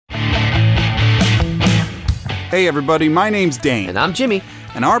Hey everybody, my name's Dane. And I'm Jimmy.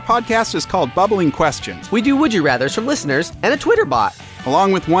 And our podcast is called Bubbling Questions. We do Would You Rathers from listeners and a Twitter bot.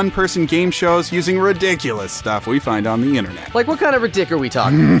 Along with one-person game shows using ridiculous stuff we find on the internet. Like what kind of ridic are we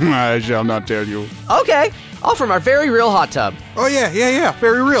talking? I shall not tell you. Okay, all from our very real hot tub. Oh yeah,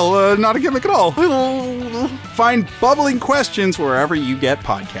 very real, not a gimmick at all. Find Bubbling Questions wherever you get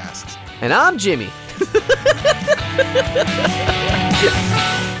podcasts. And I'm Jimmy.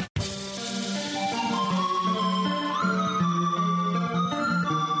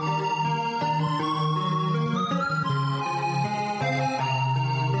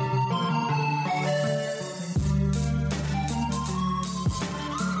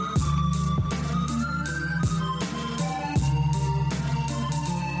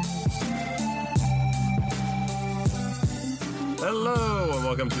 Hello, and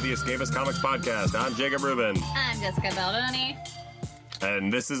welcome to the Escapist Comics Podcast. I'm Jacob Rubin. I'm Jessica Baldoni.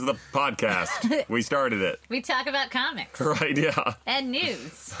 And this is the podcast. We started it. We talk about comics. Right, yeah. And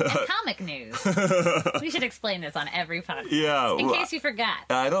news. And comic news. We should explain this on every podcast. Yeah. In case you forgot.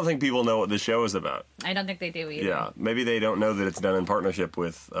 I don't think people know what the show is about. I don't think they do either. Yeah, maybe they don't know that it's done in partnership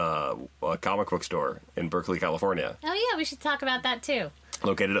with a comic book store in Berkeley, California. Oh yeah, we should talk about that too.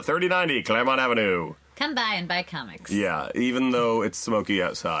 Located at 3090 Claremont Avenue. Come by and buy comics. Yeah, even though it's smoky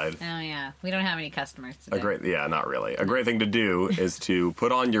outside. Oh yeah, we don't have any customers today. Not really. A great thing to do is to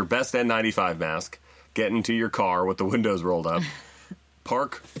put on your best N95 mask, get into your car with the windows rolled up,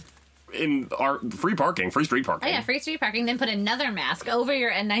 park in our free street parking. Oh yeah, free street parking, then put another mask over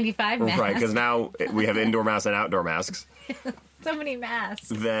your N95 mask. Right, because now we have indoor masks and outdoor masks. So many masks.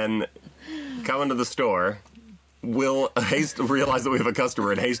 Then come into the store. We'll realize that we have a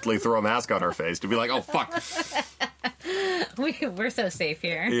customer and hastily throw a mask on our face to be like, oh, fuck. We're so safe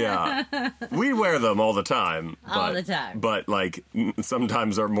here. Yeah. We wear them all the time. All the time. But, like,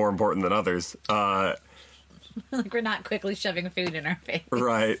 sometimes are more important than others. Like we're not quickly shoving food in our face.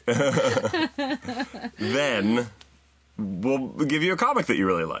 Right. Then we'll give you a comic that you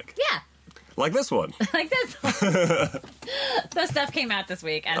really like. Yeah. Like this one. Like this one. So stuff came out this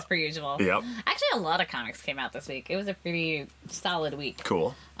week, as per usual. Yep. Actually, a lot of comics came out this week. It was a pretty solid week.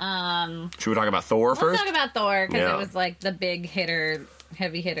 Cool. Should we talk about Thor first? Let's talk about Thor, because Yeah. it was like the big hitter,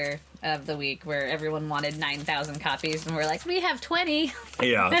 heavy hitter of the week, where everyone wanted 9,000 copies, and we're like, we have 20.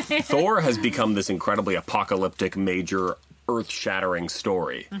 Yeah. Thor has become this incredibly apocalyptic, major, earth-shattering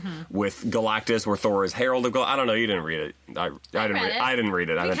story with Galactus, where Thor is Herald of Galactus. I don't know. You didn't read it. I didn't read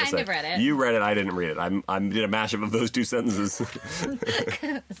it. I We meant to kind say of read it. You read it. I didn't read it. I did a mashup of those two sentences.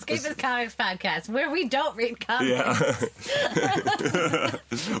 Escapist Comics Podcast, where we don't read comics. Yeah.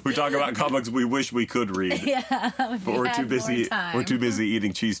 We talk about comics we wish we could read. Yeah. But we're too busy. We're too busy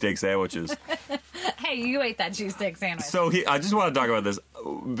eating cheesesteak sandwiches. Hey, you ate that cheesesteak sandwich. So I just want to talk about this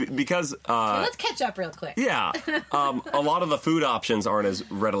because let's catch up real quick. yeah, a lot of the food options aren't as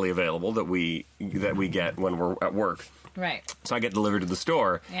readily available that we get when we're at work. Right. So I get delivered to the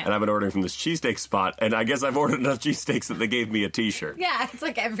store, Yeah. and I've been ordering from this cheesesteak spot, and I guess I've ordered enough cheesesteaks that they gave me a T-shirt. Yeah, it's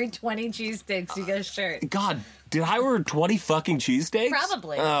like every 20 cheesesteaks you get a shirt. God, did I order 20 fucking cheesesteaks?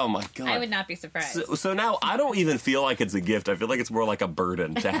 Probably. Oh my God. I would not be surprised. So now I don't even feel like it's a gift. I feel like it's more like a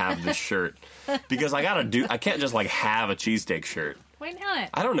burden to have this shirt because I can't just like have a cheesesteak shirt. Why not?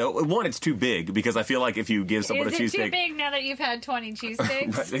 I don't know. One, it's too big because I feel like if you give someone Is a it cheesesteak, too big now that you've had 20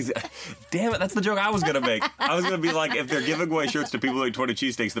 cheesesteaks? Damn it, that's the joke I was gonna make. I was gonna be like, if they're giving away shirts to people who eat 20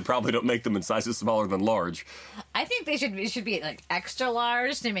 cheesesteaks, they probably don't make them in sizes smaller than large. I think it should be like extra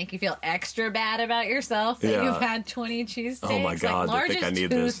large to make you feel extra bad about yourself that you've had 20 cheesesteaks. Oh my God, like, large I think is I need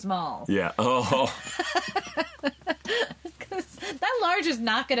too this. small. Yeah. Oh. That large is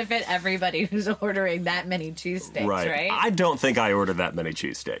not going to fit everybody who's ordering that many cheesesteaks, right? I don't think I ordered that many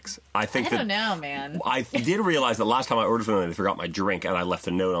cheesesteaks. I don't know, man. I did realize that last time I ordered something, they forgot my drink, and I left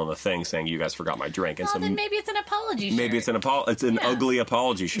a note on the thing saying you guys forgot my drink. And Well, then maybe it's an apology shirt. maybe it's an ugly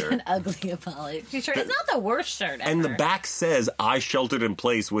apology shirt. An ugly apology shirt. It's not the worst shirt ever. And the back says, I sheltered in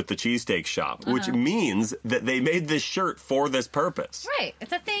place with the cheesesteak shop, which means that they made this shirt for this purpose. Right.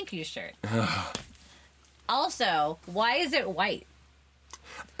 It's a thank you shirt. Also, why is it white?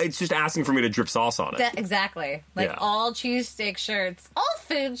 It's just asking for me to drip sauce on it. Exactly. Like all cheesesteak shirts, all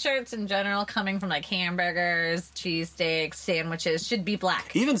food shirts in general coming from like hamburgers, cheesesteaks, sandwiches should be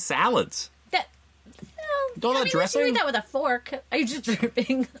black. Even salads. Dressing? You eat that with a fork. Are you just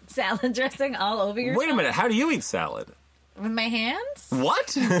dripping salad dressing all over yourself? Wait a minute. How do you eat salad? With my hands? What?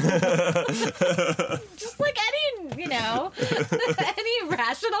 Just like any, any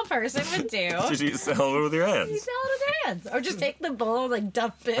rational person would do. Just eat salad with your hands. Eat salad with your hands. Or just take the bowl and, like,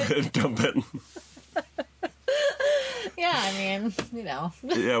 dump it. Dump it. Yeah, I mean, you know.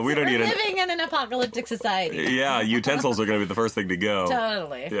 Yeah, we don't We're need living in an apocalyptic society. Yeah, utensils are going to be the first thing to go.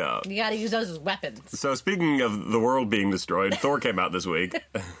 Totally. Yeah. You gotta use those as weapons. So speaking of the world being destroyed, Thor came out this week.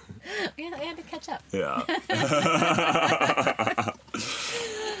 Yeah, I had to catch up. Yeah.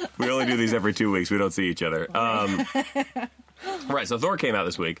 We only do these every 2 weeks. We don't see each other. Right, so Thor came out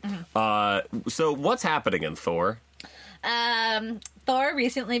this week. So what's happening in Thor? Thor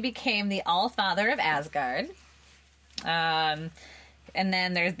recently became the All-Father of Asgard. And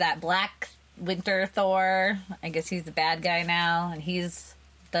then there's that Black Winter Thor. I guess he's the bad guy now, and he's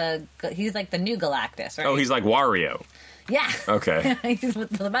like the new Galactus, right? Oh, he's like Wario. Yeah. Okay. He's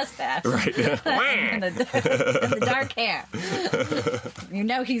with the mustache. Right. and the dark hair. You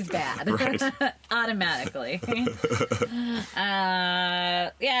know he's bad. Right. Automatically.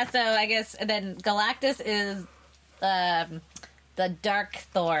 Yeah, so I guess then Galactus is the Dark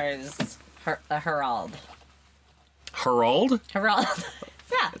Thor's herald. Herald? Herald.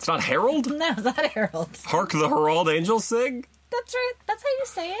 Yeah. It's not Herald? No, it's not herald. Hark the Herald Angels sing? That's right. That's how you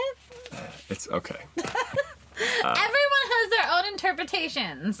say it. It's okay. Everyone has their own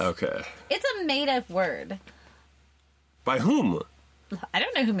interpretations. Okay. It's a made-up word. By whom? I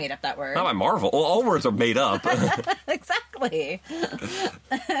don't know who made up that word. Not by Marvel. Well, all words are made up. Exactly.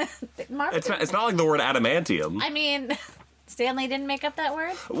 Marvel. It's not like the word adamantium. I mean, Stanley didn't make up that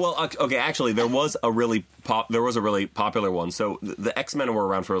word. Well, okay, actually, there was a really popular one. So the X-Men were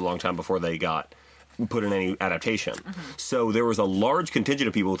around for a long time before they got put in any adaptation. So there was a large contingent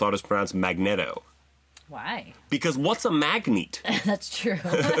of people who thought it was pronounced Magneto. Why? Because what's a magnet? That's true.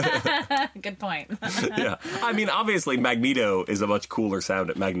 Good point. Yeah. I mean, obviously, Magneto is a much cooler sound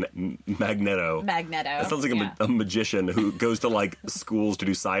at Magneto. Magneto. That sounds like a magician who goes to, like, schools to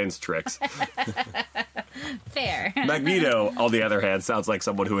do science tricks. Fair. Magneto, on the other hand, sounds like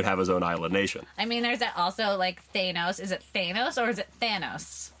someone who would have his own island nation. I mean, there's also, like, Thanos. Is it Thanos or is it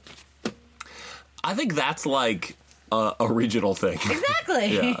Thanos? I think that's, like, a regional thing.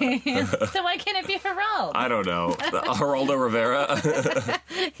 Exactly. Yeah. So why can't it be Herald? I don't know. Geraldo Rivera.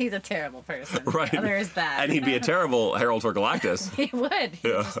 He's a terrible person. Right. There's that. And he'd be a terrible Herald for Galactus. He would. He'd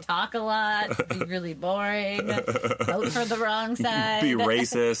just talk a lot. Be really boring. Vote for the wrong side. Be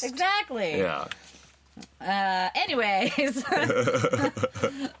racist. Exactly. Yeah. Anyways.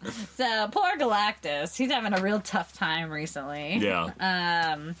 So, poor Galactus. He's having a real tough time recently. Yeah.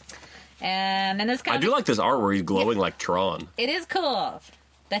 And in this I comic, do like this art where he's glowing like Tron. it is cool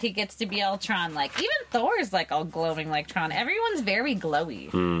that he gets to be all Tron-like. Even Thor's like all glowing like Tron. Everyone's very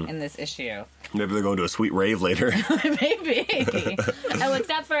glowy in this issue. Maybe they're going to a sweet rave later. Maybe. Oh,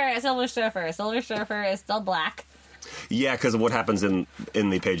 except for Silver Surfer. Silver Surfer is still black. Yeah, because of what happens in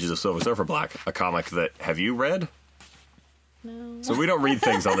the pages of Silver Surfer Black, a comic that, have you read? No. So we don't read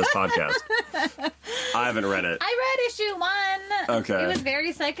things on this podcast. I haven't read it. I read issue 1. Okay. It was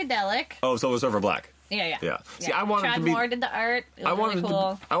very psychedelic. Oh, Silver Surfer Black. Yeah. See, I wanted it Trad to be. Moore did the art. It was I wanted really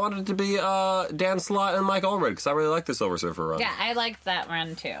cool. I wanted it to be Dan Slott and Mike Allred because I really like the Silver Surfer run. Yeah, I liked that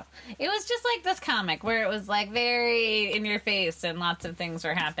run too. It was just like this comic where it was like very in your face and lots of things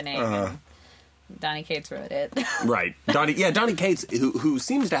were happening. And Donny Cates wrote it. Right, Donny Cates, who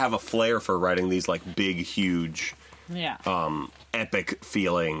seems to have a flair for writing these like big, huge, Yeah. epic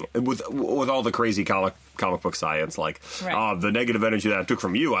feeling with all the crazy comic book science, like Right. The negative energy that I took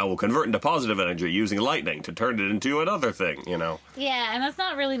from you, I will convert into positive energy using lightning to turn it into another thing. You know. Yeah, and that's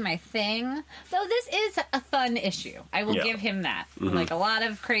not really my thing. Though this is a fun issue. I will Yeah. give him that. Like a lot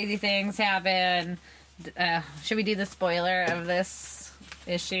of crazy things happen. Should we do the spoiler of this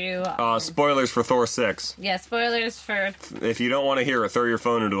issue? Spoilers for Thor 6. Yeah, spoilers for If you don't want to hear it, throw your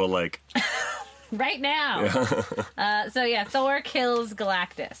phone into a lake. right now. So yeah, Thor kills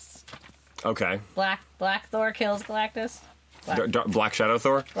Galactus. Okay. Black Thor kills Galactus. Black Shadow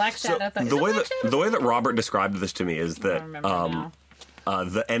Thor. Black Shadow Thor. Is it Black Shadow The way that Robert described this to me is I don't that remember now.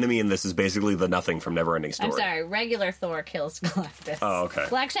 the enemy in this is basically the Nothing from Neverending Story. I'm sorry, regular Thor kills Galactus. Oh, okay.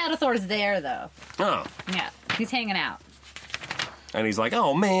 Black Shadow Thor's there though. Oh, Yeah, he's hanging out. and he's like,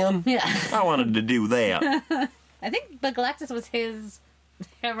 "Oh man, Yeah. I wanted to do that." I think but Galactus was his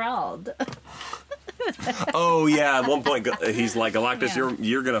herald. Oh yeah, at one point he's like, "Galactus, Yeah.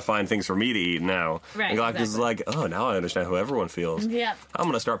 you're gonna find things for me to eat now." Right, And Galactus is exactly. like, "Oh, now I understand how everyone feels. Yep. I'm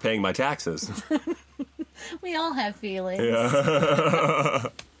gonna start paying my taxes." We all have feelings.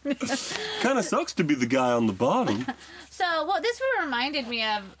 Kind of sucks to be the guy on the bottom. So what this reminded me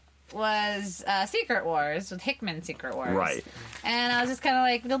of was Secret Wars, with Hickman's Secret Wars. Right. And I was just kind of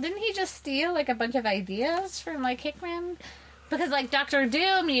like, well, didn't he just steal like a bunch of ideas from like Hickman? Because like Doctor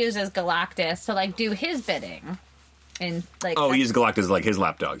Doom uses Galactus to like do his bidding. And like, Oh, he used Galactus as like his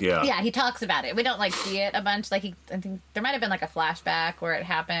lapdog. Yeah. yeah, he talks about it. We don't like see it a bunch. Like I think there might have been like a flashback where it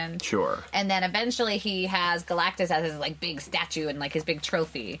happened. Sure. And then eventually he has Galactus as his like big statue and like his big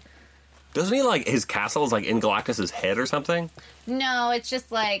trophy. Doesn't he like his castle is like in Galactus's head or something? No, it's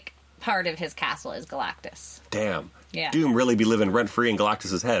just like part of his castle is Galactus. Damn. Yeah. Doom really be living rent free in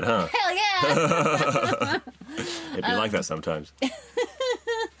Galactus's head, huh? Hell yeah! It'd be like that sometimes.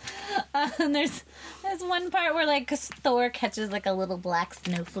 And there's one part where like Thor catches like a little black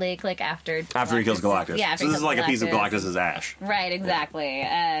snowflake like after He kills Galactus. Yeah, so this is like a piece of Galactus's ash. Right, exactly.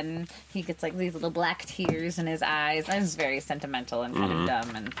 And he gets like these little black tears in his eyes. It's very sentimental and kind of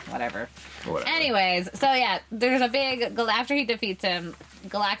dumb and whatever. Anyways, so yeah, there's a big after he defeats him,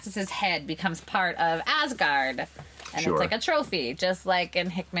 Galactus's head becomes part of Asgard. And Sure. it's like a trophy, just like in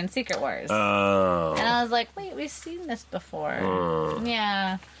Hickman's Secret Wars. Oh. And I was like, wait, we've seen this before.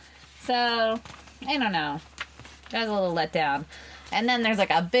 Yeah. So, I don't know. I was a little let down. And then there's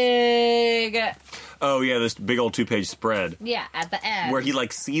like a big... Oh, yeah, this big old 2-page spread. Yeah, at the end. Where he,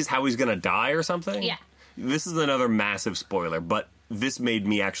 like, sees how he's gonna die or something? Yeah. This is another massive spoiler, but this made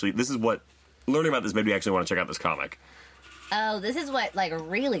me actually... This is what... Learning about this made me actually want to check out this comic. Oh, this is what, like,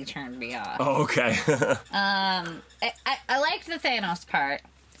 really turned me off. Oh, okay. I liked the Thanos part.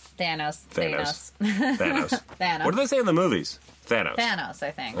 Thanos. What do they say in the movies? Thanos,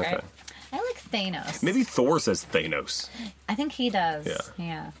 I think, Okay. right? I like Thanos. Maybe Thor says Thanos. I think he does.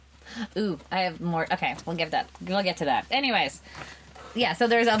 Yeah. Ooh, I have more. Okay, we'll get to that. Anyways, yeah. So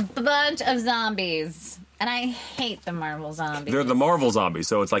there's a bunch of zombies, and I hate the Marvel zombies. They're the Marvel zombies,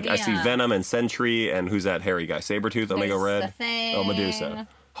 so it's like I see Yeah. Venom and Sentry, and who's that hairy guy? Sabretooth, Omega There's Red. the Thing. Oh, Medusa.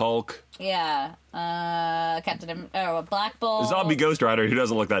 Hulk. Yeah. Black Bolt. Zombie Ghost Rider, who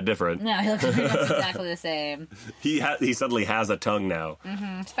doesn't look that different. No, he looks pretty much exactly the same. He suddenly has a tongue now.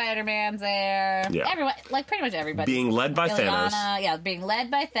 Spider-Man's there. Yeah. Everyone, like pretty much everybody. Being led by Thanos. Yeah, being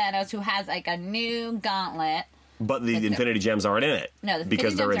led by Thanos, who has like a new gauntlet. But the Infinity Gems aren't in it. No, the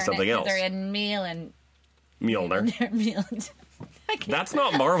because they're in Gems aren't something else. They're in Mjolnir. Mjolnir. That's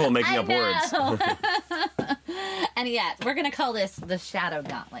not Marvel making up words. And yeah, we're gonna call this the Shadow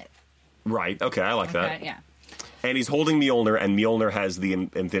Gauntlet. Right, okay, I like that. Okay, yeah. And he's holding Mjolnir, and Mjolnir has the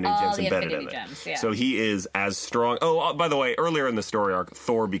Infinity All Gems the embedded Infinity in it. Gems, yeah. So he is as strong. Oh, by the way, earlier in the story arc,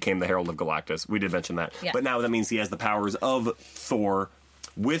 Thor became the Herald of Galactus. We did mention that. Yeah. But now that means he has the powers of Thor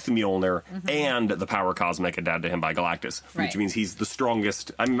with Mjolnir and the power cosmic endowed to him by Galactus, Right. which means he's the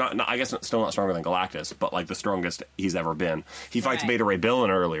strongest. I'm not, I guess still not stronger than Galactus, but like the strongest he's ever been. He fights Right. Beta Ray Bill in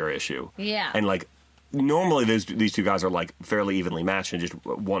an earlier issue. Yeah. And like normally these two guys are like fairly evenly matched, and just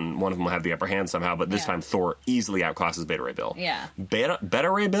one of them will have the upper hand somehow. But this Yeah. time Thor easily outclasses Beta Ray Bill. Yeah. Beta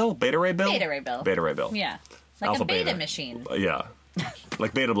Ray Bill. Beta Ray Bill. Beta Ray Bill. Yeah. Like Alpha a beta beta. machine. Yeah.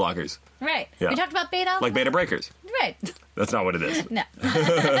 Like beta blockers. Right. Yeah. We talked about beta. Like beta breakers. Right. That's not what it is. No.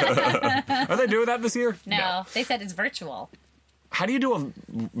 Are they doing that this year? No. They said it's virtual. How do you do a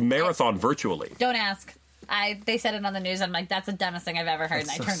marathon virtually? Don't ask. They said it on the news. I'm like, that's the dumbest thing I've ever heard, and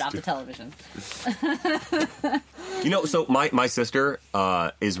I turned off the television. You know, so my sister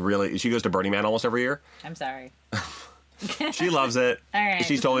is really, she goes to Burning Man almost every year. I'm sorry. She loves it. All right.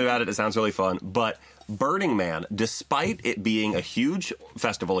 She's told me about it. It sounds really fun. But Burning Man, despite it being a huge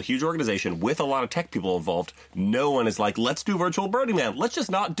festival, a huge organization with a lot of tech people involved, no one is like, let's do virtual Burning Man. Let's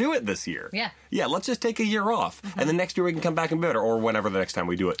just not do it this year. Yeah. Yeah, let's just take a year off. And then next year we can come back and better, or whenever the next time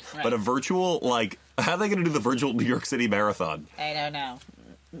we do it. Right. But a virtual, like, how are they going to do the virtual New York City Marathon? I don't know.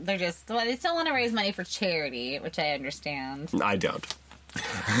 They're just, well, they still want to raise money for charity, which I understand. I don't.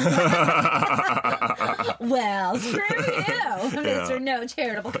 Well, screw you, Mr. No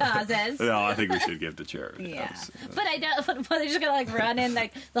Charitable Causes. No, I think we should give to charity. Yeah, but I don't. But they're just gonna like run in,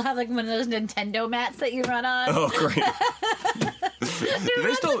 like they'll have like one of those Nintendo mats that you run on. Oh, great. Do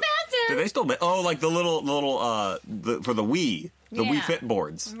they still make, oh, like the little for the Wii, the Wii Yeah. Fit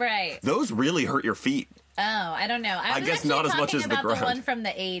boards. Right. Those really hurt your feet. Oh, I don't know. I was guess actually not as much talking as the about ground. the one from the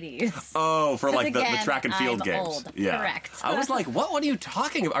 80s. Oh, for like the again, track and field I'm games. old. Yeah. Correct. I was like, what are you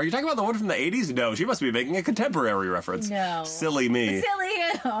talking about? Are you talking about the one from the 80s? No, she must be making a contemporary reference. No. Silly me. Silly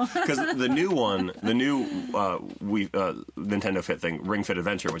you. Because the new one, the new Nintendo Fit thing, Ring Fit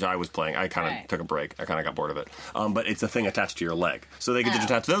Adventure, which I was playing, I kind of Right. took a break. I kind of got bored of it. But it's a thing attached to your leg. So they could just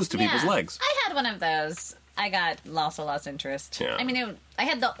Oh. attach those to people's legs. I had one of those. I got also lost interest. Yeah. I mean, I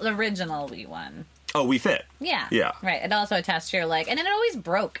had the original Wii one. Oh, Wii Fit. Yeah. Yeah. Right. It also attached to your leg. And then it always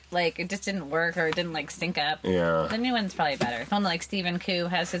broke. Like, it just didn't work or it didn't, like, sync up. Yeah. The new one's probably better. One like Stephen Koo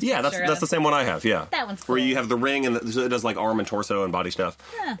has his Yeah, picture that's of. the same one I have. Yeah, That one's where cool. you have the ring and so it does like arm and torso and body stuff.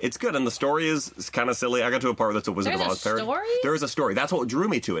 Yeah. It's good, and the story is kind of silly. I got to a part that's a Wizard There's of a Oz parody. story? There is a story. That's what drew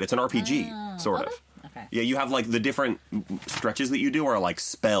me to it. It's an RPG, sort of. Okay. Okay. Yeah, you have like the different stretches that you do are like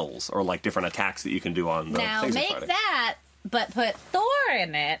spells or like different attacks that you can do on the Now things you're make fighting. that, but put Thor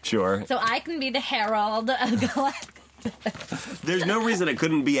in it. Sure. So I can be the herald of Galactus. There's no reason it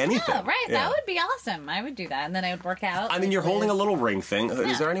couldn't be anything. Oh, right. Yeah. That would be awesome. I would do that, and then I would work out. I mean, you're holding a little ring thing.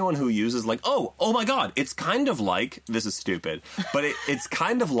 Is there anyone who uses like, oh my god, it's kind of like, this is stupid, but it's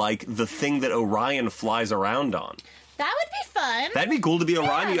kind of like the thing that Orion flies around on. That would be fun. That'd be cool to be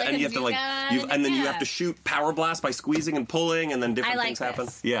Orion, like and a you have to new like, god, and then you yeah. have to shoot Power Blast by squeezing and pulling, and then I different like things happen.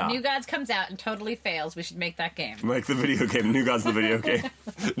 this. Yeah. New Gods comes out and totally fails. We should make that game. Like the video game. New God's the video game.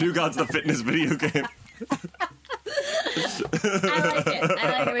 New God's the fitness video game.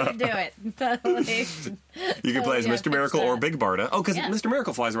 I like it. We should do it. Totally. You can play as yeah, Mr. Miracle pitch or that. Big Barda. Oh, because Yeah. Mr.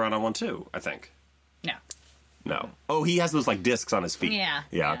 Miracle flies around on one too, I think. No. No. Oh, he has those like discs on his feet. Yeah.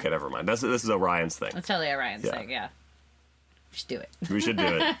 Yeah, okay, never mind. This is Orion's thing. That's totally Orion's Yeah. thing, yeah. We should do it. We should do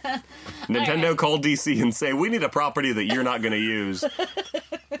it. Nintendo right. call DC and say, we need a property that you're not going to use. Do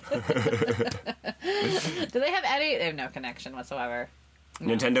they have any? They have no connection whatsoever.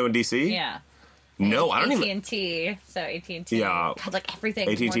 Nintendo and DC? Yeah. No, I don't even... AT&T. So AT&T. Yeah. God, like everything.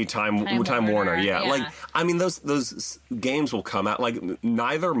 AT&T Time Warner, yeah. Like, I mean, those games will come out. Like,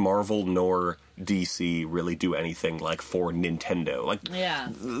 neither Marvel nor DC really do anything like for Nintendo. Like, Yeah.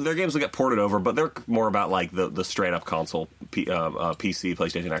 their games will get ported over, but they're more about like the straight up console, PC,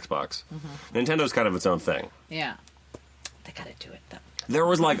 PlayStation, Xbox. Mm-hmm. Nintendo's kind of its own thing. Yeah. They gotta do it, though. There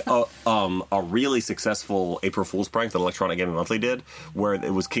was like a really successful April Fool's prank that Electronic Gaming Monthly did, where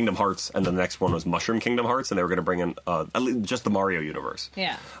it was Kingdom Hearts, and then the next one was Mushroom Kingdom Hearts, and they were going to bring in just the Mario universe.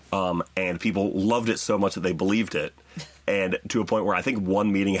 Yeah. And people loved it so much that they believed it, and to a point where I think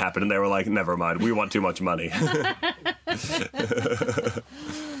one meeting happened, and they were like, "Never mind, we want too much money."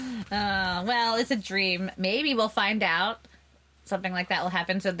 Well, it's a dream. Maybe we'll find out something like that will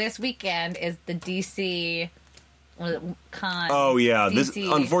happen. So this weekend is the DC con. Oh yeah,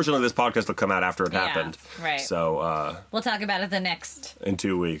 DC. Unfortunately this podcast will come out after it Yeah, happened. right. So We'll talk about it in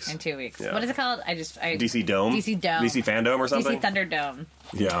 2 weeks. Yeah. What is it called? DC Dome? DC Dome. DC Fandom or something? DC Thunderdome.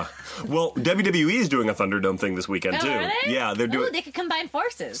 Yeah. Well, WWE is doing a Thunderdome thing this weekend Oh, too. are they? Yeah, they're doing. Oh, they could combine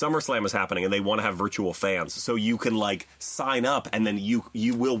forces. SummerSlam is happening, and they want to have virtual fans, so you can like sign up, and then you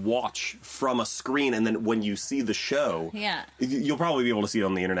will watch from a screen, and then when you see the show, Yeah. you'll probably be able to see it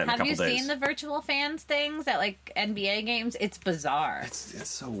on the internet in a Have couple you days. seen the virtual fans things at like NBA games? It's bizarre. It's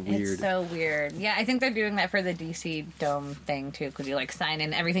so weird. It's so weird. Yeah, I think they're doing that for the DC Dome thing too, because you like sign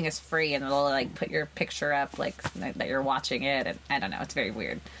in, everything is free, and they'll like put your picture up like that you're watching it, and I don't know, it's very weird.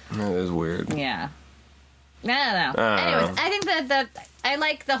 That is weird. Yeah. I don't know. Anyways, I think that I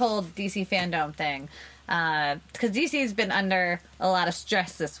like the whole DC fandom thing, because DC's been under a lot of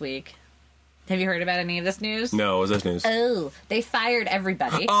stress this week. Have you heard about any of this news? No, what's this news? Oh, they fired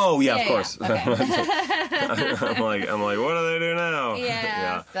everybody. Oh yeah, of course. Yeah. Okay. I'm like, what do they do now?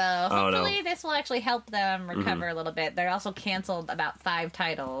 Yeah, so Oh, no. hopefully this will actually help them recover a little bit. They're also canceled about 5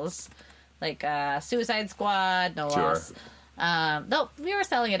 titles, like Suicide Squad, No Sure. Loss. Though we were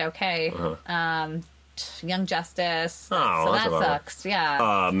selling it okay. Young Justice. Oh, so that's that about right. sucks.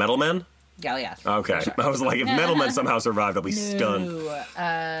 Yeah. Metal Man? Oh, yeah. Okay. for sure. I was like, if Metal Man somehow survived, I'll be stunned. Ooh,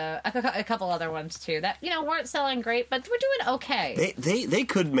 a couple other ones too that weren't selling great, but we're doing okay. They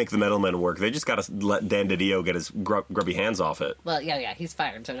could make the Metal Man work. They just got to let Dan DiDio get his grubby hands off it. Well, yeah, he's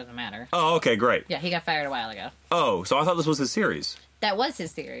fired, so it doesn't matter. Oh, okay, great. Yeah, he got fired a while ago. Oh, so I thought this was his series. That was his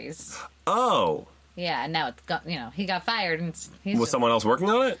series. Oh. Yeah, and now it's got, he got fired, and he's Was someone else working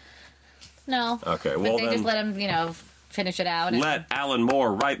on it? no. Okay, But well they then just let him, finish it out. And let Alan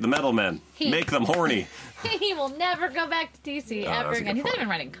Moore write the Metal Men. Make them horny. he will never go back to DC ever that's a again. good He's not point. even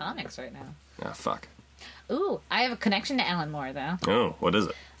writing comics right now. Ah, fuck. Ooh, I have a connection to Alan Moore though. Oh, what is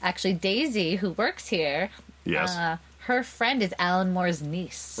it? Actually, Daisy, who works here, Yes. her friend is Alan Moore's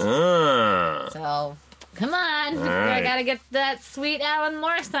niece. Ah. So, come on. I right. gotta get that sweet Alan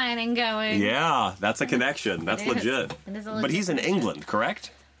Moore signing going. Yeah, that's a connection. That's It is. legit. It is a But legit he's in connection. England,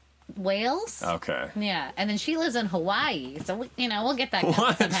 correct? Wales? Okay. Yeah, and then she lives in Hawaii, so we'll get that going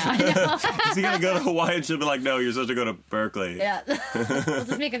What? somehow. I know. Is he gonna go to Hawaii and she'll be like, no, you're supposed to go to Berkeley. Yeah, we'll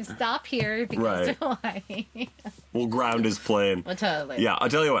just make him stop here because Right. of Hawaii. We'll ground his plane. Well, totally. Yeah, I'll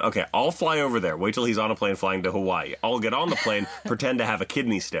tell you what. Okay, I'll fly over there. Wait till he's on a plane flying to Hawaii. I'll get on the plane, pretend to have a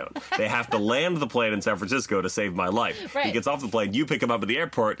kidney stone. They have to land the plane in San Francisco to save my life. He Right. gets off the plane. You pick him up at the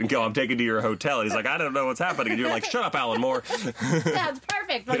airport and go, I'm taking you to your hotel. He's like, I don't know what's happening. And you're like, shut up, Alan Moore. Sounds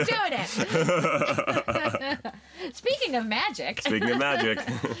perfect. We're doing it. Speaking of magic, Speaking of magic.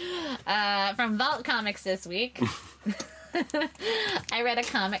 from Vault Comics this week, I read a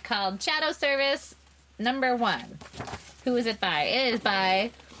comic called Shadow Service #1. Who is it by? It is by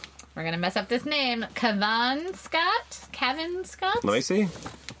we're gonna mess up this name. Cavan Scott? Cavan Scott? Let me see.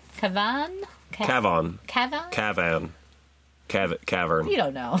 Cavan? Cavon. Cavan? Cavern. You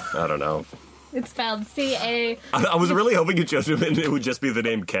don't know. I don't know. It's spelled C-A... I was really hoping you chose him and it would just be the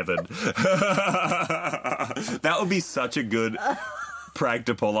name Kevin. That would be such a good prank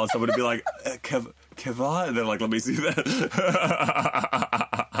to pull on someone to be like, Kevin? And then like, let me see that.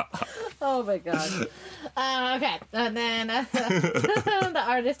 Oh my god. Okay, and then the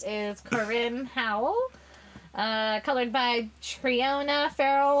artist is Corinne Howell. Colored by Triona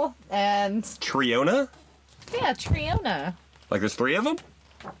Farrell and... Triona? Yeah, Triona. Like there's 3 of them?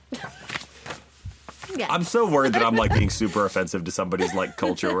 Yeah. I'm so worried that I'm like being super offensive to somebody's like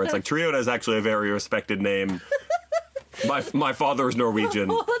culture where it's like Triona is actually a very respected name. My father is Norwegian.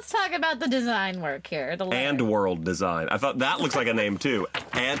 Well, let's talk about the design work here. The letters. And World Design. I thought that looks like a name too.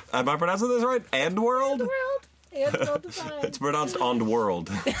 And am I pronouncing this right? And World? And World Design. It's pronounced On World.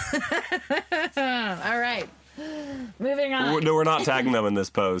 All right. Moving on. No, we're not tagging them in this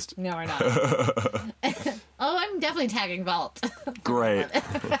post. No, we're not. Oh, I'm definitely tagging Vault. Great.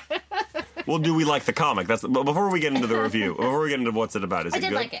 Well, do we like the comic? But before we get into the review, before we get into what's it about, is I it did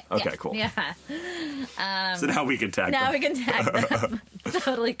good? like it. Okay, yes. cool. Yeah. So now we can tag Now them. we can tag them.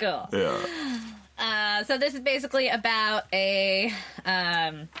 Totally cool. Yeah. So this is basically about a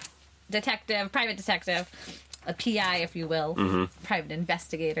private detective, a PI, if you will, private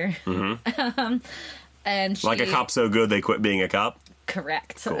investigator. And she, Like a cop so good they quit being a cop?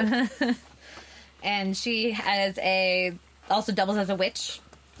 correct. Cool. And she has also doubles as a witch,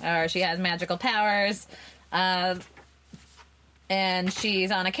 or she has magical powers. And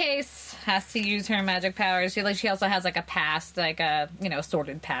she's on a case, has to use her magic powers. She also has like a past, like a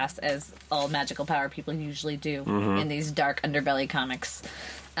sordid past, as all magical power people usually do in these dark underbelly comics.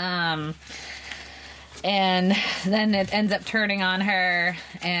 And then it ends up turning on her,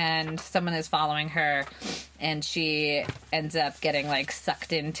 and someone is following her, and she ends up getting like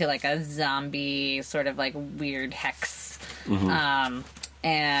sucked into like a zombie sort of like weird hex.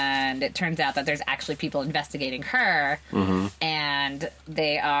 And it turns out that there's actually people investigating her, and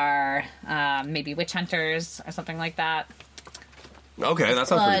they are maybe witch hunters or something like that. Okay, that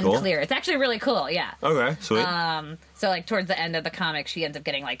sounds pretty cool. Unclear. It's actually really cool, yeah. Okay, sweet. So like towards the end of the comic, she ends up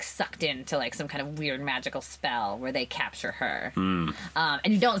getting like sucked into like some kind of weird magical spell where they capture her. And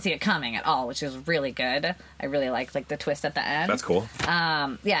you don't see it coming at all, which is really good. I really like the twist at the end. That's cool.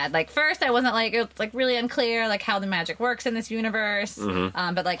 Yeah, like first I wasn't like, it was like really unclear like how the magic works in this universe.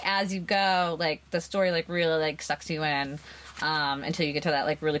 But like as you go, like the story like really like sucks you in until you get to that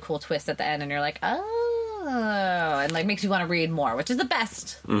like really cool twist at the end, and you're like, oh, and like makes you want to read more, which is the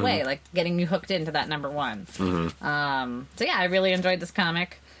best way, like getting you hooked into that number one. So yeah, I really enjoyed this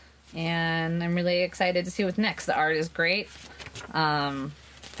comic, and I'm really excited to see what's next. The art is great.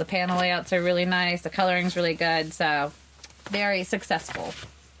 The panel layouts are really nice. The coloring's really good. So very successful.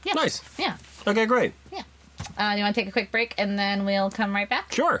 Yeah. Nice. Yeah. Okay, great. Yeah. You want to take a quick break, and then we'll come right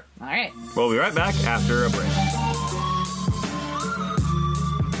back? Sure. All right. We'll be right back after a break.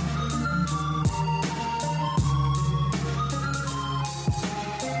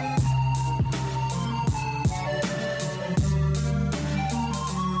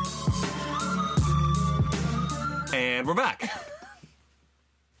 And we're back.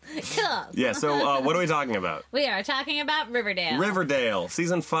 Cool. Yeah, so what are we talking about? We are talking about Riverdale. Riverdale,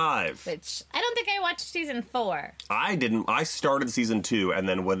 season 5. Which I don't think I watched season 4. I didn't. I started season 2, and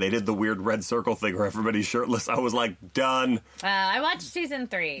then when they did the weird red circle thing where everybody's shirtless, I was like, done. I watched season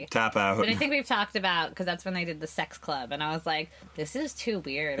 3. Tap out. But I think we've talked about, because that's when they did the sex club, and I was like, this is too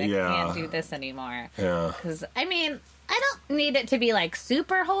weird. I Yeah. can't do this anymore. Yeah. Because, I mean, I don't need it to be, like,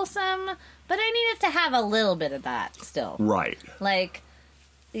 super wholesome, but I need it to have a little bit of that still. Right. Like,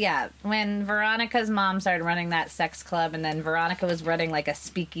 yeah, when Veronica's mom started running that sex club, and then Veronica was running, like, a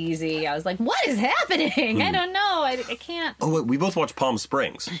speakeasy, I was like, what is happening? I don't know. I can't. Oh, wait, we both watched Palm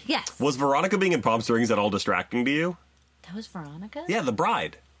Springs. Yes. Was Veronica being in Palm Springs at all distracting to you? That was Veronica? Yeah, the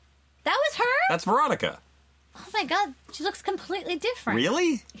bride. That was her? That's Veronica. Oh my god, she looks completely different.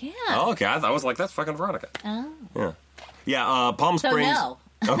 Really? Yeah. Oh, okay. I was like, that's fucking Veronica. Oh. Yeah. Yeah, Palm So Springs. no.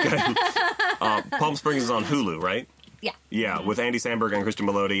 Okay. Palm Springs is on Hulu, right? Yeah. Yeah, with Andy Samberg and Christian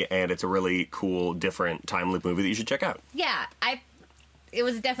Melody, and it's a really cool, different time loop movie that you should check out. Yeah, it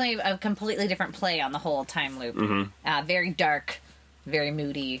was definitely a completely different play on the whole time loop. Very dark, very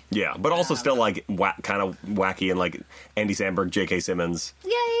moody. Yeah, but also still like kind of wacky and like Andy Samberg, J.K. Simmons.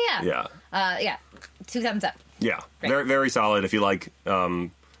 Yeah. Yeah. Yeah. 2 thumbs up. Yeah, Great. very very solid. If you like,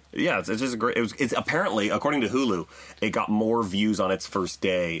 yeah, it's just a great. It's apparently, according to Hulu, it got more views on its first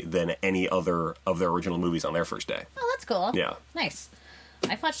day than any other of their original movies on their first day. Oh, that's cool. Yeah. Nice.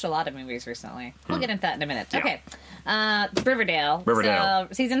 I've watched a lot of movies recently. We'll get into that in a minute. Okay. Riverdale. Riverdale.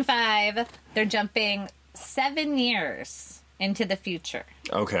 So, season 5, they're jumping 7 years into the future.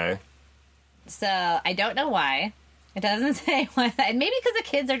 Okay. So, I don't know why. It doesn't say why. Maybe because the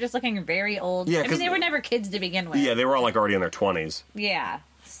kids are just looking very old. Yeah, I mean, they were never kids to begin with. Yeah, they were all like already in their 20s. Yeah.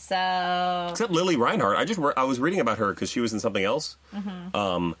 So... Except Lily Reinhardt. I was reading about her because she was in something else.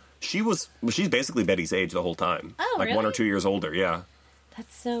 Mm-hmm. She's basically Betty's age the whole time. Oh, like really? 1 or 2 years older, yeah.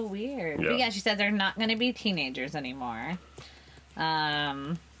 That's so weird. Yeah. But yeah, she said they're not going to be teenagers anymore.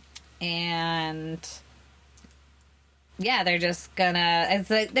 And... Yeah, they're just gonna... It's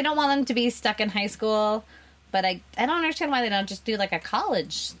like, they don't want them to be stuck in high school, but I don't understand why they don't just do, like, a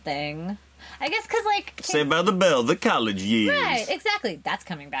college thing. I guess because, like... Saved by the Bell, the college years. Right, exactly. That's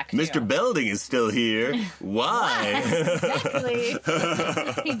coming back, too. Mr. Belding is still here. Why? Exactly.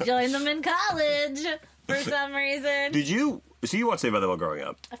 He joined them in college for some reason. So you watched Saved by the Bell growing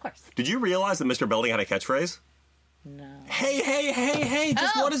up. Of course. Did you realize that Mr. Belding had a catchphrase? No. Hey,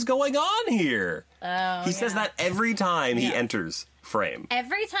 just what is going on here? Oh, He says that every time he Yeah. enters frame.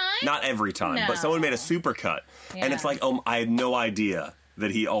 Every time? Not every time, No. but someone made a supercut. And Yeah. it's like, I had no idea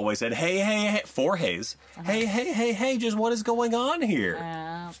that he always said, hey, for Hayes. Uh-huh. Hey, just what is going on here?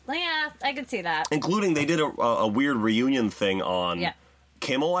 Well, yeah, I could see that. Including, they did a weird reunion thing on Yeah.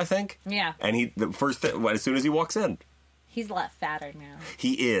 Kimmel, I think. Yeah. And as soon as he walks in, He's a lot fatter now.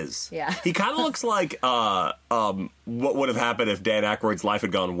 he is. Yeah. He kind of looks like what would have happened if Dan Aykroyd's life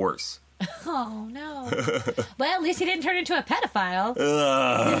had gone worse. Oh, no. Well, at least he didn't turn into a pedophile.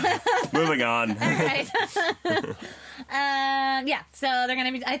 Moving on. All right. Yeah, so they're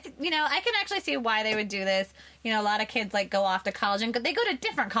going to be... I can actually see why they would do this. You know, a lot of kids, like, go off to college, and they go to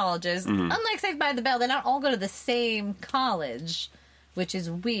different colleges. Mm-hmm. Unlike Saved by the Bell, they don't all go to the same college, which is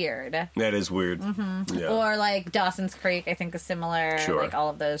weird. That is weird. Mm-hmm. Yeah. Or, like, Dawson's Creek, I think, is similar. Sure. Like, all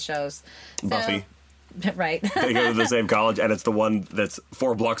of those shows. So, Buffy. Right. They go to the same college, and it's the one that's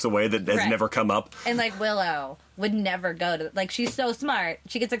 4 blocks away that has Right. never come up. And like Willow would never go to, like, she's so smart.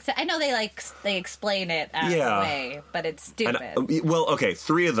 She gets I know they explain it as Yeah. a way, but it's And, stupid. well, okay,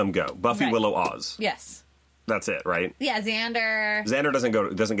 3 of them go. Buffy, Right. Willow, Oz. Yes. That's it, right? Yeah, Xander. Xander doesn't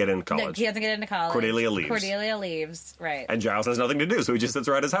get into No, college. he doesn't get into college. Cordelia leaves. Cordelia leaves. Right. And Giles has nothing to do, so he just sits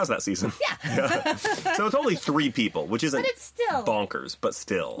around his house that season. Yeah. So it's only 3 people, which isn't But it's still bonkers, but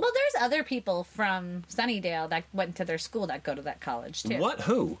still. Well, there's other people from Sunnydale that went to their school that go to that college too. What?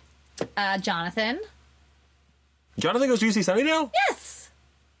 Who? Jonathan. Jonathan goes to UC Sunnydale? Yes.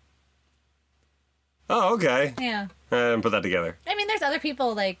 Oh, okay. Yeah. I didn't put that together. I mean, there's other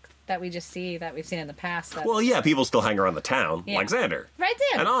people like that we've seen in the past. That, Well, yeah, people still hang around the town, Yeah. like Xander. right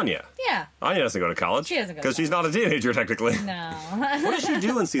there. And Anya. Yeah. Anya doesn't go to college. She doesn't go to Because she's not a teenager, technically. No. What does she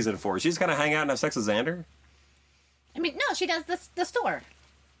do in season 4? She just kind of hang out and have sex with Xander? I mean, no, she does the store.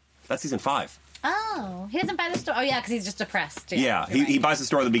 That's season 5. Oh, he doesn't buy the store. Oh, yeah, because he's just depressed. Too. Yeah, You're he right. buys the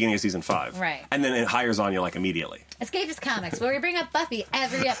store at the beginning of season 5. Right. And then it hires Anya, like, immediately. Escapist Comics, where we bring up Buffy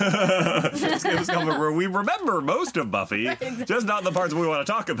every episode. It's coming where we remember most of Buffy, just not the parts we want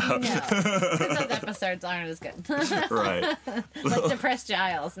to talk about. No, 'cause those episodes aren't as good. Right. Like Depressed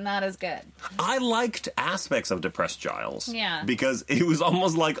Giles, not as good. I liked aspects of Depressed Giles. Yeah. Because it was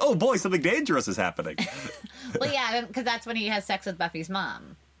almost like, oh boy, something dangerous is happening. Well, yeah, because that's when he has sex with Buffy's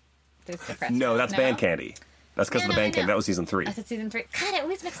mom. There's Depressed No, that's Band Candy. That's because No, of the no, Band I Candy. know. That was season 3. That's season 3. God, I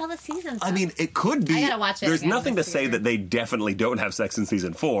always mix all the seasons I up. mean, it could be. I gotta watch it There's again nothing to this say year. that they definitely don't have sex in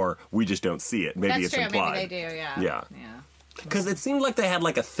season 4. We just don't see it. Maybe That's it's true. implied. Maybe they do, yeah. Yeah. Yeah. Because it seemed like they had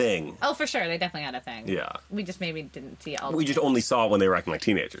like a thing. Oh, for sure. They definitely had a thing. Yeah. We just maybe didn't see all We of just it. only saw it when they were acting like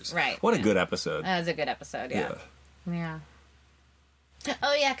teenagers. Right, What a yeah. good episode. That was a good episode, yeah. Yeah.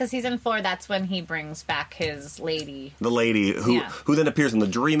 Oh, yeah, because season 4, that's when he brings back his lady. The lady who Yeah. who then appears in the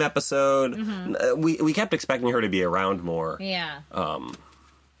Dream episode. We kept expecting her to be around more. Yeah.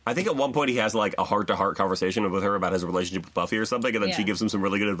 I think at one point he has like a heart-to-heart conversation with her about his relationship with Buffy or something, and then she Yeah. gives him some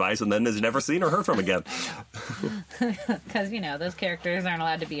really good advice, and then is never seen or heard from again. Because, those characters aren't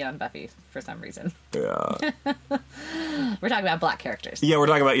allowed to be on Buffy for some reason. Yeah. We're talking about black characters. Yeah, we're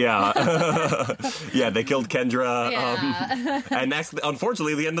talking about, yeah, they killed Kendra. Yeah. And that's,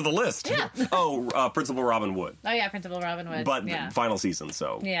 unfortunately, the end of the list. Yeah. Oh, Principal Robin Wood. Oh, yeah, Principal Robin Wood. But yeah. final season,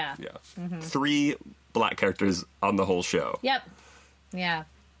 so. Yeah. Yeah. 3 black characters on the whole show. Yep. Yeah.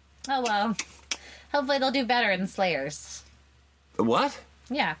 Oh, well. Hopefully they'll do better in Slayers. What?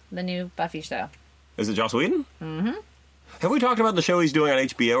 Yeah, the new Buffy show. Is it Joss Whedon? Mm-hmm. Have we talked about the show he's doing on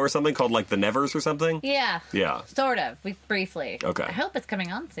HBO or something called, like, The Nevers or something? Yeah. Yeah. Sort of. Briefly. Okay. I hope it's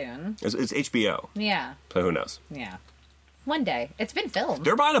coming on soon. It's HBO, Yeah. so who knows? Yeah. One day. It's been filmed.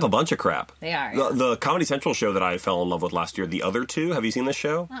 They're buying up a bunch of crap. They are. The Comedy Central show that I fell in love with last year, The Other Two. Have you seen this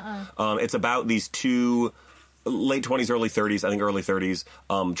show? It's about these two late 20s, early 30s, I think early 30s,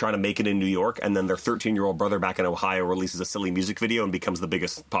 trying to make it in New York, and then their 13-year-old brother back in Ohio releases a silly music video and becomes the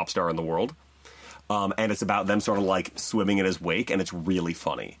biggest pop star in the world. And it's about them sort of like swimming in his wake, and it's really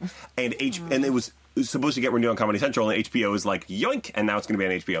funny. And and it was supposed to get renewed on Comedy Central, and HBO is like, yoink, and now it's going to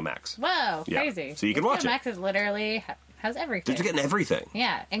be on HBO Max. Whoa, Yeah. crazy. So you can watch it. Max is literally has everything. They're getting everything.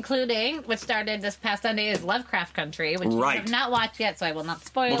 Yeah, including what started this past Sunday is Lovecraft Country, which you have not watched yet, so I will not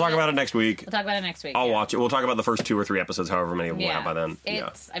spoil it. We'll talk about it next week. We'll talk about it next week. I'll watch it. We'll talk about the first 2 or 3 episodes, however many we'll have by then.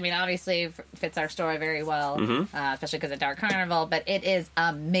 I mean, obviously fits our story very well, especially because of Dark Carnival, but it is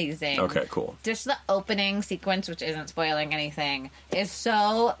amazing. Okay, cool. Just the opening sequence, which isn't spoiling anything, is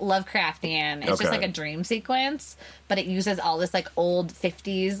so Lovecraftian. It's just like a dream sequence, but it uses all this like old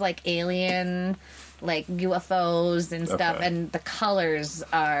 50s like alien like UFOs and stuff, and the colors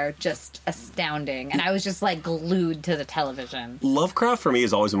are just astounding. And I was just like glued to the television. Lovecraft for me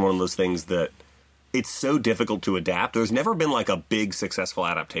has always been one of those things that it's so difficult to adapt. There's never been like a big successful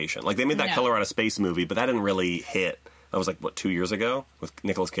adaptation. Like they made that Color Out of Space movie, but that didn't really hit. That was like what, 2 years ago with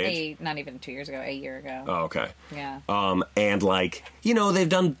Nicolas Cage? Not even 2 years ago, a year ago. Oh, okay. Yeah. And like, you know, they've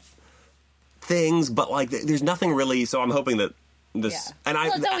done things, but like there's nothing really. So I'm hoping that this and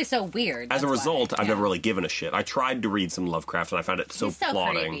it's always so weird. As a result, I've never really given a shit. I tried to read some Lovecraft and I found it so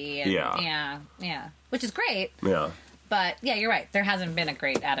plodding. Creepy and, yeah, which is great. Yeah, but yeah, you're right. There hasn't been a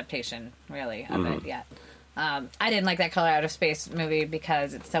great adaptation really of it yet. I didn't like that Color Out of Space movie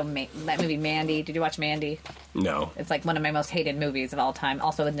because it's so that movie Mandy. Did you watch Mandy? No. It's like one of my most hated movies of all time.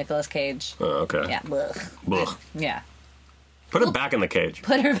 Also with Nicolas Cage. Oh, okay. Yeah. Blech. Yeah. Put her back in the cage.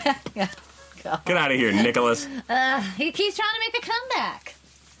 Put her back. Yeah. God. Get out of here, Nicholas. He's trying to make a comeback.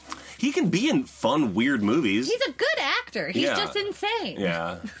 He can be in fun, weird movies. He's a good actor. He's just insane.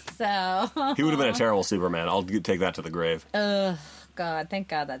 Yeah. So he would have been a terrible Superman. I'll take that to the grave. God, thank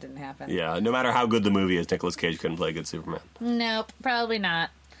God that didn't happen. Yeah, no matter how good the movie is, Nicolas Cage couldn't play a good Superman. Nope, probably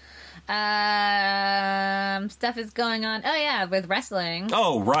not. Stuff is going on. Oh yeah, with wrestling.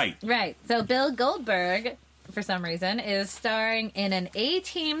 Oh right. Right. So Bill Goldberg, for some reason, is starring in an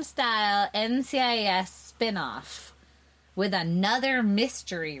A-Team style NCIS spin-off with another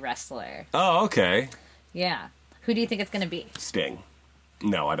mystery wrestler. Oh, okay. Yeah. Who do you think it's going to be? Sting.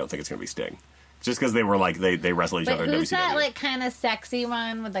 No, I don't think it's going to be Sting. Just because they were like, they wrestle each other in WCW. Who's that, like, kind of sexy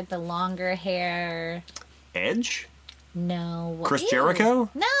one with, like, the longer hair? Edge? No. Chris Jericho?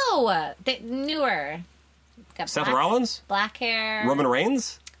 No! Newer. Got Seth Rollins? Black hair. Roman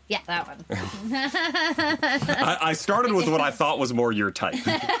Reigns? Yeah, that one. I started with what I thought was more your type.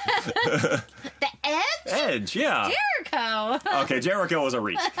 The Edge? Edge, yeah. Jericho. Okay, Jericho was a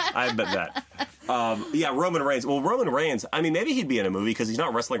reach. I bet that. Yeah, Roman Reigns. Well, Roman Reigns, I mean, maybe he'd be in a movie because he's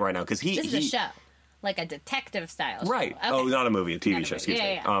not wrestling right now. Because This is a show. Like a detective style show. Right. Okay. Oh, not a movie, a TV show, excuse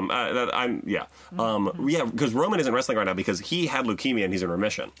me. Yeah. Yeah, because Roman isn't wrestling right now because he had leukemia and he's in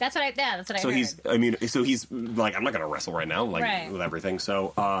remission. That's what I heard. So he's like, I'm not going to wrestle right now, like, with everything.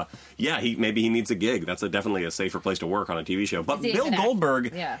 So, yeah, maybe he needs a gig. That's definitely a safer place to work on a TV show. But Bill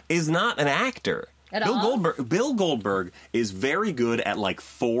Goldberg is not an actor. Bill Goldberg is very good at, like,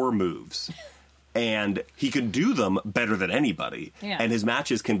 4 moves. And he can do them better than anybody. Yeah. And his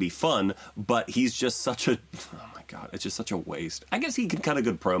matches can be fun, but he's just such a... Oh, my God. It's just such a waste. I guess he can cut a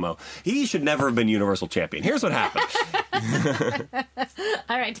good promo. He should never have been Universal Champion. Here's what happened.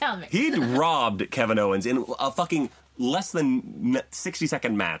 All right, tell me. He'd robbed Kevin Owens in a fucking less than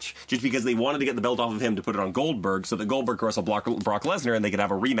 60-second match just because they wanted to get the belt off of him to put it on Goldberg so that Goldberg could wrestle Brock Lesnar and they could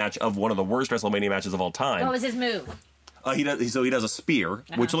have a rematch of one of the worst WrestleMania matches of all time. What was his move? He does a spear,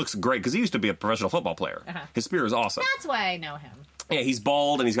 which looks great because he used to be a professional football player. His spear is awesome. That's why I know him. Yeah, he's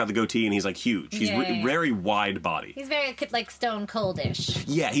bald and he's got the goatee and he's like huge. He's very wide body. He's very like Stone Cold-ish.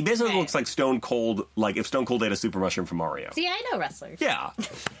 Yeah, he basically looks like Stone Cold, like if Stone Cold ate a super mushroom from Mario. See, I know wrestlers. Yeah.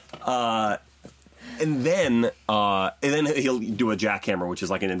 And then he'll do a jackhammer, which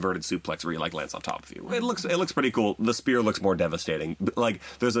is like an inverted suplex where he like lands on top of you. It looks pretty cool. The spear looks more devastating. Like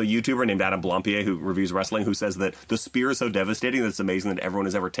there's a YouTuber named Adam Blampier who reviews wrestling who says that the spear is so devastating that it's amazing that everyone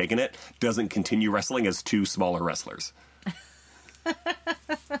who's ever taken it doesn't continue wrestling as 2 smaller wrestlers.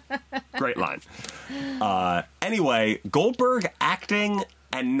 Great line. Anyway, Goldberg acting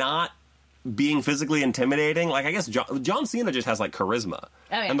and not being physically intimidating. Like, I guess John Cena just has, like, charisma. Oh,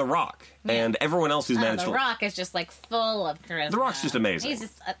 yeah. And The Rock. Yeah. And everyone else who's managed The Rock is just, like, full of charisma. The Rock's just amazing.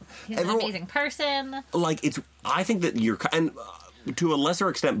 He's an amazing person. Like, I think that and to a lesser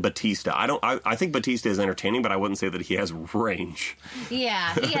extent, Batista. I think Batista is entertaining, but I wouldn't say that he has range.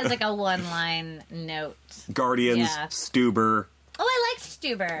 Yeah, he has like a one-line note. Guardians, Yeah. Stuber. Oh, I liked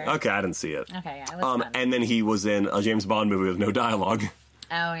Stuber. Okay, I didn't see it. Okay, yeah, it was fun. And then he was in a James Bond movie with no dialogue.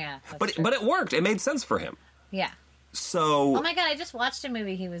 Oh, yeah. But it worked. It made sense for him. Yeah. So. Oh my god, I just watched a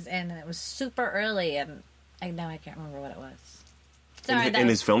movie he was in, and it was super early, and I can't remember what it was. Sorry, in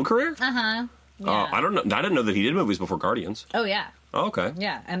his film career? Uh-huh. Yeah. I don't know. I didn't know that he did movies before Guardians. Oh, yeah. Oh, okay.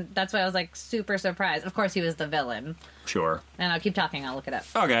 Yeah, and that's why I was, like, super surprised. Of course, he was the villain. Sure. And I'll keep talking. I'll look it up.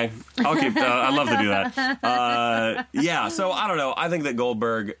 Okay. I'll keep. I'd love to do that. Yeah. So I don't know. I think that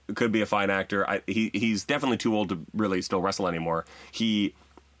Goldberg could be a fine actor. He's definitely too old to really still wrestle anymore.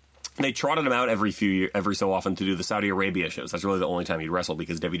 They trotted him out every so often to do the Saudi Arabia shows. That's really the only time he'd wrestle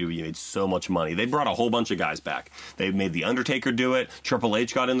because WWE made so much money. They brought a whole bunch of guys back. They made The Undertaker do it. Triple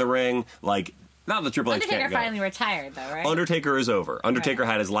H got in the ring. Like, not that Triple H can't Undertaker go. finally retired, though, right? Undertaker is over. Undertaker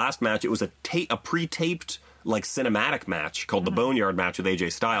had his last match. It was a pre-taped like cinematic match called the Boneyard match with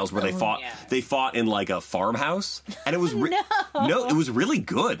AJ Styles, where they fought. yeah. They fought in like a farmhouse, and it was no, it was really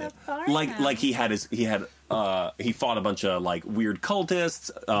good. Like he fought a bunch of like weird cultists.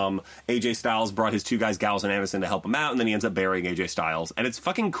 AJ Styles brought his two guys, Gallows and Anderson, to help him out, and then he ends up burying AJ Styles, and it's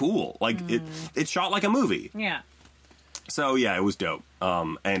fucking cool. Like it's shot like a movie. Yeah. So yeah, it was dope.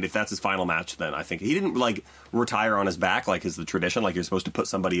 And if that's his final match, then I think he didn't like retire on his back like is the tradition. Like you're supposed to put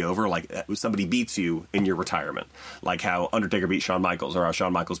somebody over, like somebody beats you in your retirement, like how Undertaker beat Shawn Michaels or how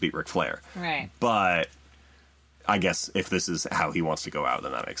Shawn Michaels beat Ric Flair. Right. But I guess if this is how he wants to go out,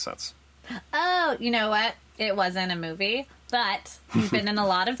 then that makes sense. Oh, you know what? It wasn't a movie, but he's been in a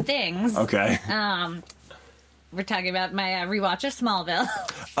lot of things. Okay. We're talking about my rewatch of Smallville.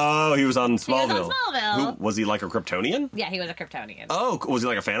 Oh, he was on Smallville. He was on Smallville. Who, was he like a Kryptonian? Yeah, he was a Kryptonian. Oh, was he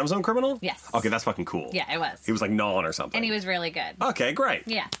like a Phantom Zone criminal? Yes. Okay, that's fucking cool. Yeah, it was. He was like gnawing or something. And he was really good. Okay, great.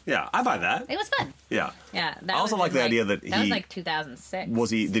 Yeah. Yeah, I buy that. It was fun. Yeah. Yeah. That I also was like in, the idea that that was like 2006.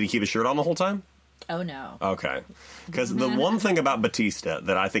 Did he keep his shirt on the whole time? Oh, no. Okay. Because the one thing about Batista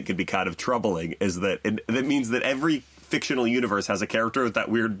that I think could be kind of troubling is that it means that every fictional universe has a character with that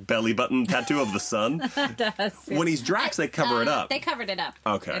weird belly button tattoo of the sun. It does. When he's Drax, they cover it up. They covered it up.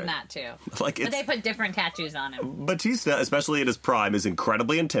 Okay. In that, too. Like But they put different tattoos on him. Batista, especially at his prime, is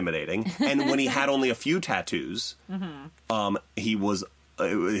incredibly intimidating. And when he had only a few tattoos, he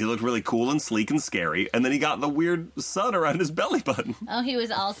looked really cool and sleek and scary. And then he got the weird sun around his belly button. Oh, he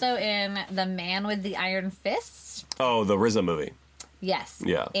was also in The Man with the Iron Fists. Oh, the RZA movie. Yes.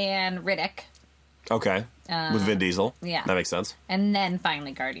 Yeah. And Riddick. Okay. With Vin Diesel. Yeah. That makes sense. And then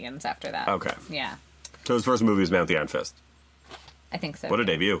finally Guardians after that. Okay. Yeah. So his first movie was Man with the Iron Fist. I think so. What a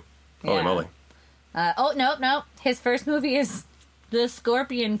debut. Holy Yeah. moly. No. His first movie is The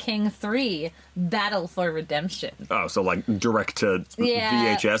Scorpion King 3, Battle for Redemption. Oh, so like direct to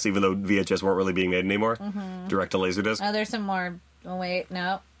Yeah. VHS, even though VHS weren't really being made anymore? Direct to Laserdisc? Oh, there's some more. Oh, wait,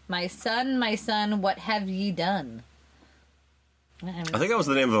 no. My son, what have ye done? I think that was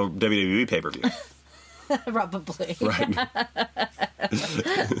the name of a WWE pay-per-view. Probably. Right.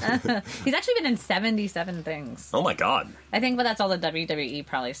 He's actually been in 77 things. Oh my god. I think, but that's all the WWE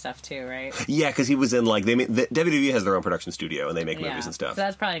probably stuff too, right? Yeah, because he was in like WWE has their own production studio and they make movies and stuff. So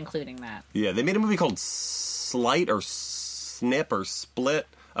that's probably including that. Yeah, they made a movie called Slight or Snip or Split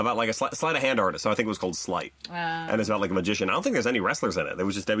about like a sleight of hand artist. So I think it was called Slight, and it's about like a magician. I don't think there's any wrestlers in it. It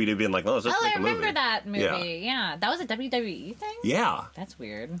was just WWE being like, "Oh, let's just Oh, make I a movie." remember that movie. Yeah. Yeah, that was a WWE thing. Yeah, That's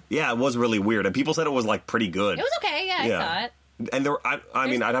weird. yeah, it was really weird, and people said it was like pretty good. It was okay. Yeah, I saw it. And there, I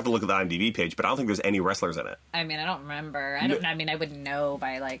mean, I'd have to look at the IMDb page, but I don't think there's any wrestlers in it I mean, I don't remember. I don't. I mean, I wouldn't know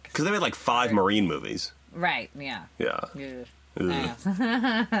by like. because they made like 5 Marine movies. Right. Yeah. Yeah. Ugh. Ugh. Yeah.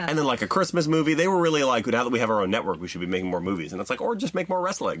 And then like a Christmas movie, they were really like, now that we have our own network, we should be making more movies. And it's like, or just make more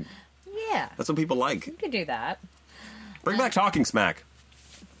wrestling. Yeah. That's what people like. You could do that. Bring back Talking Smack.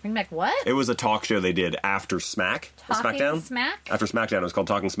 Bring back what? It was a talk show they did after Talking SmackDown. Smack? After SmackDown, it was called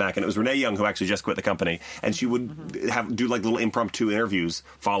Talking Smack, and it was Renee Young who actually just quit the company, and she would do like little impromptu interviews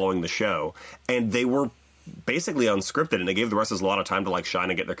following the show, and they were basically unscripted, and they gave the wrestlers a lot of time to like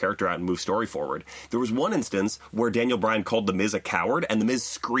shine and get their character out and move story forward. There was one instance where Daniel Bryan called The Miz a coward, and The Miz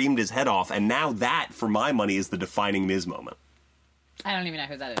screamed his head off, and now that, for my money, is the defining Miz moment. I don't even know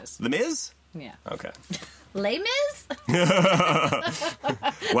who that is. The Miz? Yeah. Okay. Les Mis?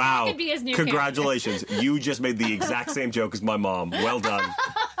 Wow. could be his new Congratulations. You just made the exact same joke as my mom. Well done.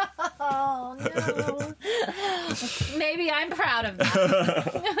 Oh, no. Maybe I'm proud of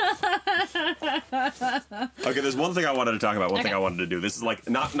that. Okay, there's one thing I wanted to talk about, one thing I wanted to do. This is like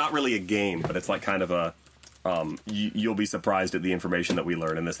not really a game, but it's like kind of a You'll be surprised at the information that we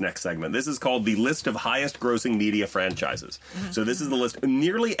learn in this next segment. This is called the list of highest grossing media franchises. So this is the list.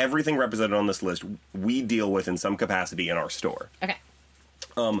 Nearly everything represented on this list we deal with in some capacity in our store. Okay.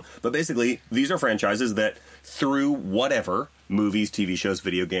 But basically, these are franchises that, through whatever, movies, TV shows,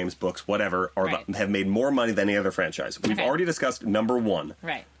 video games, books, whatever, have made more money than any other franchise. We've already discussed number one.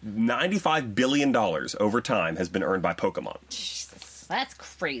 Right. $95 billion over time has been earned by Pokemon. Jesus, that's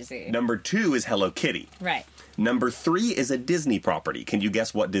crazy. Number two is Hello Kitty. Right. Number three is a Disney property. Can you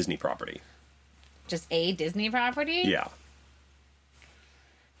guess what Disney property? Just a Disney property? Yeah.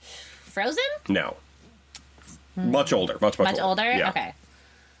 Frozen? No. Much older. Much older? Yeah. Okay.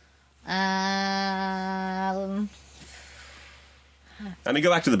 I mean,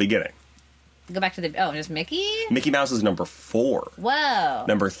 go back to the beginning. Go back to just Mickey? Mickey Mouse is number 4. Whoa.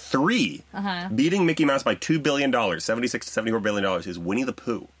 Number 3, beating Mickey Mouse by $2 billion, $76 to $74 billion, is Winnie the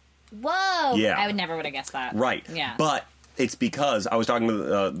Pooh. Whoa. Yeah. I would never would have guessed that. Right. Yeah. But it's because I was talking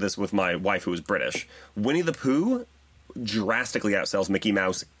this with my wife, who is British. Winnie the Pooh drastically outsells Mickey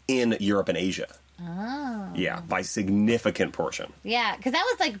Mouse in Europe and Asia. Oh. Yeah, by significant portion. Yeah, because that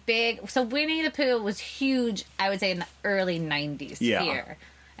was like big. So Winnie the Pooh was huge, I would say, in the early 90s here.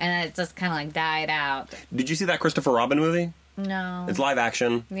 And then it just kind of like died out. Did you see that Christopher Robin movie? No. It's live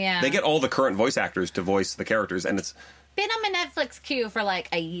action. Yeah. They get all the current voice actors to voice the characters, and it's been on my Netflix queue for like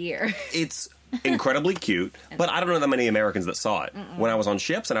a year. It's incredibly cute, but I don't know that many Americans that saw it. When I was on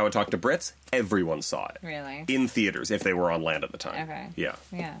ships and I would talk to Brits, everyone saw it. Really? In theaters, if they were on land at the time. Okay. Yeah.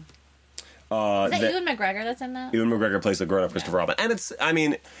 Yeah. Is that Ewan McGregor that's in that? Ewan McGregor plays the grown-up Christopher Robin. And it's, I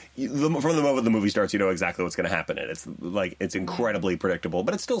mean, from the moment the movie starts, you know exactly what's going to happen. And it's incredibly predictable,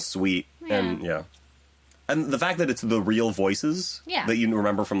 but it's still sweet. And and the fact that it's the real voices that you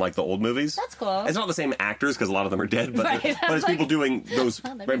remember from like the old movies. That's cool. It's not the same actors because a lot of them are dead, but, but it's people doing those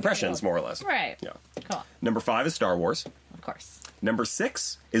impressions more or less. Right. Yeah. Cool. Number 5 is Star Wars. Of course. Number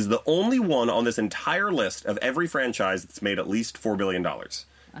 6 is the only one on this entire list of every franchise that's made at least $4 billion.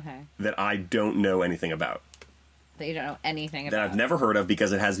 Okay. That I don't know anything about. That you don't know anything about. That I've never heard of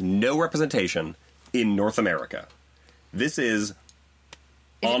because it has no representation in North America. This is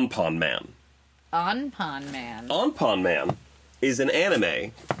Onpon Man. Onpon Man. Onpon Man is an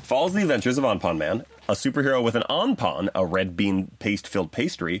anime, follows the adventures of Onpon Man, a superhero with an onpon, a red bean paste-filled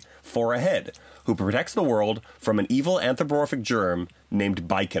pastry, for a head, who protects the world from an evil anthropomorphic germ named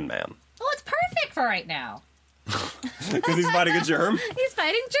Bacon Man. Well, it's perfect for right now. Because he's fighting a germ? He's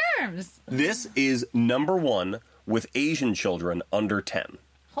fighting germs. This is number 1 with Asian children under 10.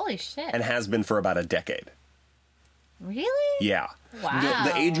 Holy shit. And has been for about a decade. Really? Yeah. Wow.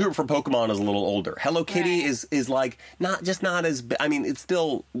 The age group for Pokemon is a little older. Hello Kitty is like, not as, I mean, it's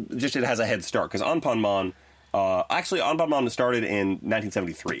still, just it has a head start. Because Onpon Man started in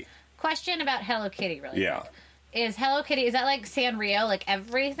 1973. Question about Hello Kitty, really Yeah. quick. Is Hello Kitty, is that like Sanrio, like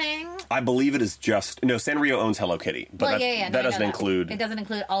everything? I believe it is just... No, Sanrio owns Hello Kitty, but that doesn't include... It doesn't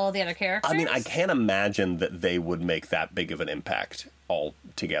include all of the other characters? I mean, I can't imagine that they would make that big of an impact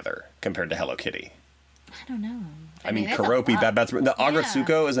altogether compared to Hello Kitty. I don't know. I mean Karopi, Bad Bats... The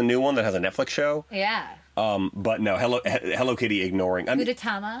Agretsuko is a new one that has a Netflix show. Yeah. But no, Hello Kitty ignoring...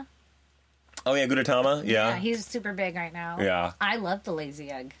 Gudetama. Oh yeah, Gudetama, yeah. Yeah, he's super big right now. Yeah. I love the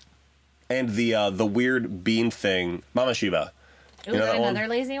lazy egg. And the weird bean thing, Mama Shiba. Is that another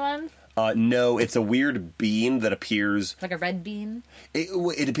lazy one? No, it's a weird bean that appears... Like a red bean?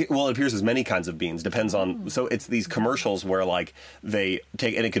 It appears as many kinds of beans. Depends on... So it's these commercials where, like, they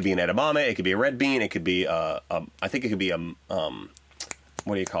take... And it could be an edamame, it could be a red bean, it could be, I think it could be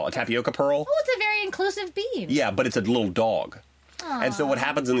what do you call it? A tapioca pearl? Oh, it's a very inclusive bean. Yeah, but it's a little dog. Aww. And so what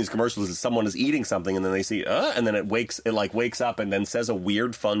happens in these commercials is someone is eating something and then they see, and then it wakes up and then says a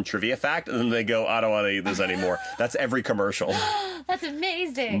weird, fun trivia fact, and then they go, I don't want to eat this anymore. That's every commercial. That's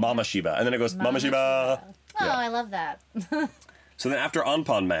amazing. Mama Shiba. And then it goes, Mama Shiba. Oh, Yeah. I love that. So then after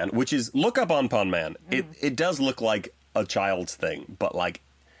Onpon Man, which is, look up Onpon Man. It does look like a child's thing, but like,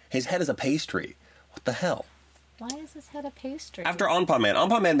 his head is a pastry. What the hell? Why is his head a pastry? After Onpon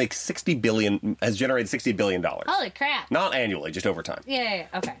Man makes has generated $60 billion. Holy crap. Not annually, just over time. Yeah,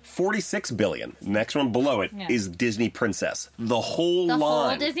 okay. $46 billion. Next one below it is Disney Princess. The whole line. The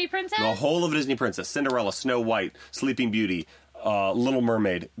whole Disney Princess? The whole of Disney Princess. Cinderella, Snow White, Sleeping Beauty, Little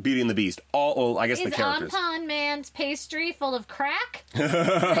Mermaid, Beauty and the Beast. All, I guess the characters. Is Onpon Man's pastry full of crack? What are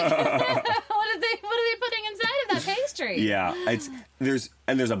they putting inside of that pastry? Yeah, there's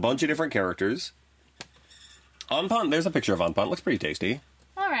a bunch of different characters. There's a picture of Onpon. Looks pretty tasty.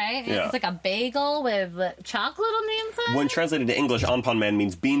 All right. Yeah. It's like a bagel with chocolate on the inside? When translated to English, Onpon Man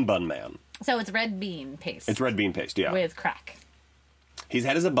means Bean Bun Man. So it's red bean paste. It's red bean paste, yeah. With crack. His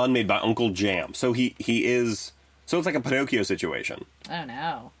head is a bun made by Uncle Jam. So he is... So it's like a Pinocchio situation. Oh,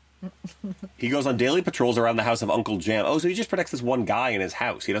 no. He goes on daily patrols around the house of Uncle Jam. Oh, so he just protects this one guy in his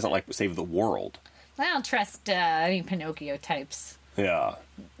house. He doesn't, like, save the world. I don't trust any Pinocchio types. Yeah.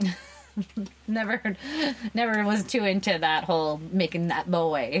 Never was too into that whole making that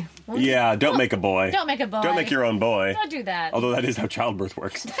boy. Yeah, don't make a boy. Don't make a boy. Don't make your own boy. Don't do that. Although that is how childbirth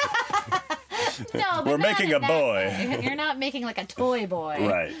works. No, but We're not making in a that boy. way. You're not making like a toy boy.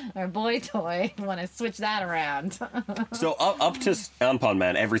 Right. Or boy toy. You want to switch that around. So up to Anpan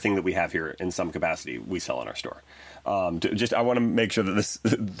Man, everything that we have here in some capacity, we sell in our store. I want to make sure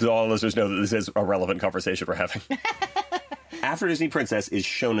that all listeners know that this is a relevant conversation we're having. After Disney Princess is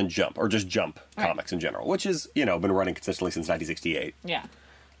Shonen Jump, or just Jump comics in general, which is, been running consistently since 1968. Yeah.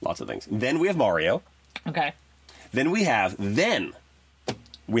 Lots of things. Then we have Mario. Okay. Then we have the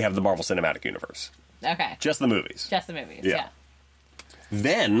Marvel Cinematic Universe. Okay. Just the movies. Just the movies. Yeah. Yeah.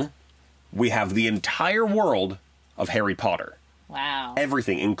 Then we have the entire world of Harry Potter. Wow.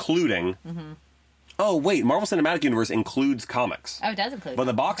 Everything, including... Oh, wait, Marvel Cinematic Universe includes comics. Oh, it does include. But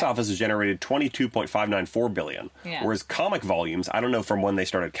the box office has generated $22.594 billion, Yeah. whereas comic volumes, I don't know from when they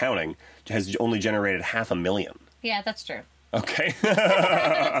started counting, has only generated $500,000. Yeah, that's true. Okay.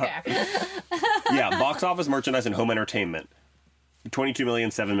 That's fair. Yeah, box office, merchandise, and home entertainment. 22 million,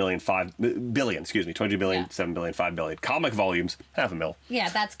 7 million, 5 billion, excuse me, 22 billion, Yeah. 7 billion, 5 billion. Comic volumes, $500,000. Yeah,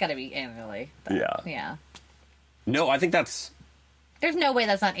 that's got to be annually. Yeah. Yeah. No, I think that's, There's no way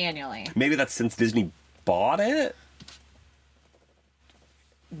that's not annually. maybe that's since Disney bought it?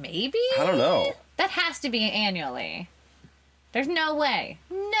 Maybe? I don't know. That has to be annually. There's no way.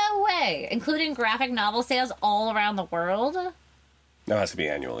 No way. Including graphic novel sales all around the world. That has to be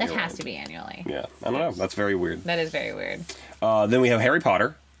annually. That has to be annually. Yeah, I don't know. That's very weird. That is very weird. Then we have Harry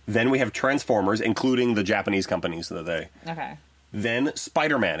Potter. Then we have Transformers, including the Japanese companies that they. Okay. Then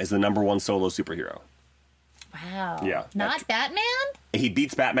Spider-Man is the #1 solo superhero. Wow. Yeah. Not Batman? He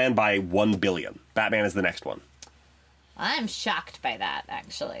beats Batman by 1 billion. Batman is the next one. I'm shocked by that,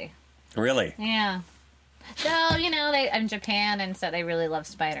 actually. Really? Yeah. So, they in Japan, and so they really love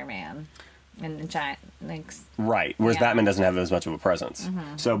Spider-Man. And China, Right. Whereas Yeah. Batman doesn't have as much of a presence.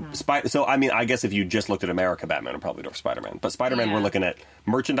 So I mean, I guess if you just looked at America, Batman would probably do Spider-Man. But Spider-Man, Yeah. we're looking at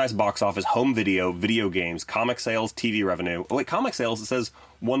merchandise, box office, home video, video games, comic sales, TV revenue. Oh wait, comic sales, it says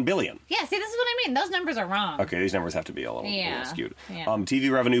 1 billion. Yeah, see, this is what I mean. Those numbers are wrong. Okay, these numbers have to be a little Yeah. skewed. Yeah.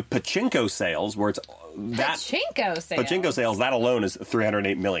 TV revenue, pachinko sales, where it's that Pachinko sales. pachinko sales, that alone is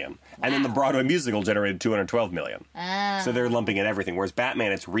 308 million. And then the Wow. Broadway musical generated 212 million. So they're lumping in everything. Whereas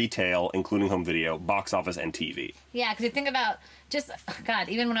Batman, it's retail, including home video, box office, and TV. Yeah, because you think about God,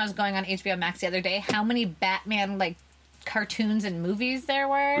 even when I was going on HBO Max the other day, how many Batman, cartoons and movies there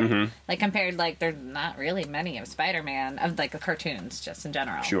were. Mm-hmm. Compared, there's not really many of Spider-Man, of, the cartoons, just in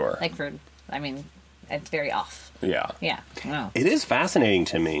general. Sure. It's very off. Yeah. Yeah. Wow. It is fascinating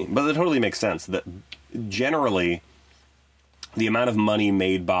to me, but it totally makes sense that generally the amount of money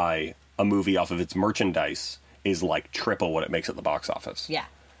made by a movie off of its merchandise is triple what it makes at the box office. Yeah.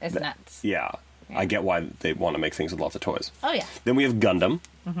 It's nuts. Yeah. I get why they want to make things with lots of toys. Oh, yeah. Then we have Gundam.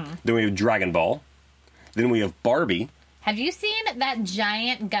 Then we have Dragon Ball. Then we have Barbie. Have you seen that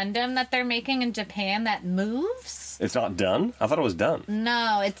giant Gundam that they're making in Japan that moves? It's not done? I thought it was done.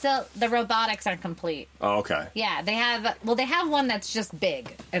 No, it's still, the robotics aren't complete. Oh, okay. Yeah, they have one that's just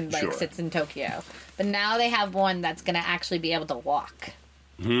big and Sure. sits in Tokyo. But now they have one that's going to actually be able to walk.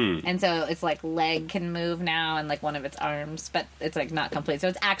 And so it's leg can move now and one of its arms, but it's not complete. So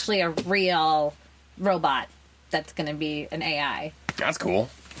it's actually a real robot that's going to be an AI. That's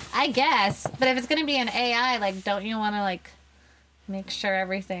cool. I guess, but if it's going to be an AI, don't you want to make sure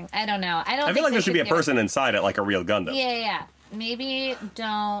everything? I don't know. I feel like there should be a person inside it, like a real Gundam. Yeah. Maybe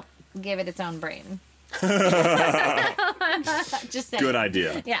don't give it its own brain. Just saying. Good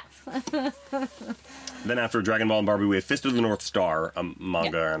idea. Yeah. Then after Dragon Ball and Barbie, we have Fist of the North Star, a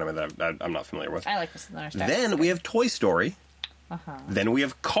manga anime that I'm not familiar with. I like this. Then we have Toy Story. Then we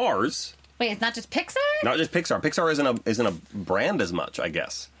have Cars. Wait, it's not just Pixar? Not just Pixar. Pixar isn't a brand as much, I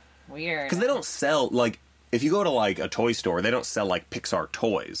guess, Weird. because they don't sell if you go to a toy store, they don't sell Pixar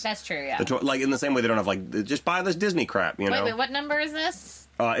toys. That's true. Yeah. In the same way they don't have just buy this Disney crap. You know. Wait, what number is this?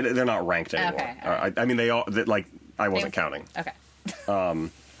 They're not ranked anymore. Okay, all right. I mean, they all I wasn't counting. Okay.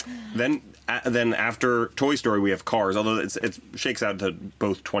 Then after Toy Story, we have Cars, although it shakes out to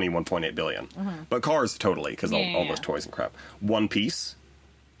both 21.8 billion. But Cars totally, because all those toys and crap. One Piece,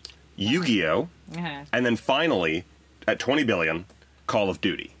 Yu-Gi-Oh, and then finally, at 20 billion, Call of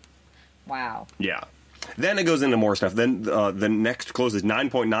Duty. Wow. Yeah. Then it goes into more stuff. Then the next closest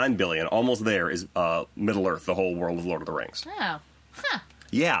 9.9 billion, almost there, is Middle Earth, the whole world of Lord of the Rings. Oh. Huh.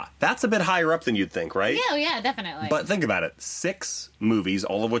 Yeah, that's a bit higher up than you'd think, right? Yeah, yeah, definitely. But think about it. 6 movies,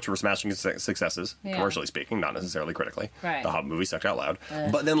 all of which were smashing successes, Yeah. commercially speaking, not necessarily critically. Right. The Hobbit movie sucked out loud.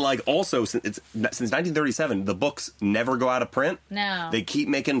 But then, like, also, since 1937, the books never go out of print. No. They keep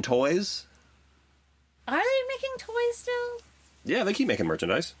making toys. Are they making toys still? Yeah, they keep making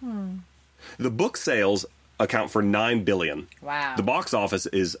merchandise. The book sales account for $9 billion. Wow. The box office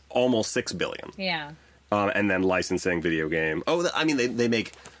is almost $6 billion. Yeah. And then licensing, video game. Oh, I mean, they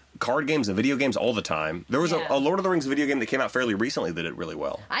make card games and video games all the time. There was Yeah. a Lord of the Rings video game that came out fairly recently that did really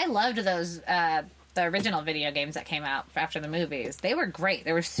well. I loved those, the original video games that came out after the movies. They were great.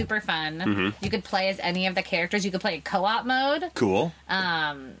 They were super fun. Mm-hmm. You could play as any of the characters. You could play co-op mode. Cool.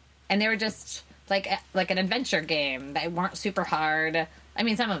 And they were just like an adventure game. They weren't super hard. I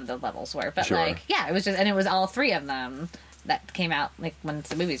mean, some of the levels were, but Sure. like, yeah, it was just, and it was all 3 of them that came out like when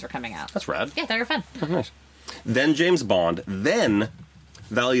the movies were coming out. That's rad. Yeah, they were fun. Nice. Then James Bond, then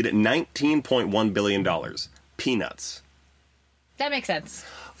valued at $19.1 billion. Peanuts. That makes sense.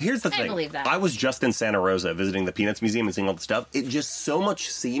 Here's the thing. believe that. I was just in Santa Rosa visiting the Peanuts Museum and seeing all the stuff. It just so much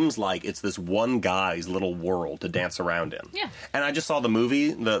seems like it's this one guy's little world to dance around in. Yeah. And I just saw the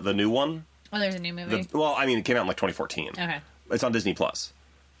movie, the new one. Oh, there's a new movie. Well, I mean, it came out in like 2014. Okay. It's on Disney Plus.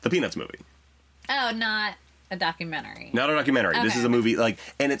 The Peanuts movie. Oh, not a documentary. Not a documentary. This Okay, is a okay. movie, like,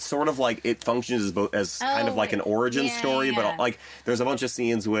 and it's sort of like it functions as both as kind of like an origin yeah, story, yeah. but like there's a bunch of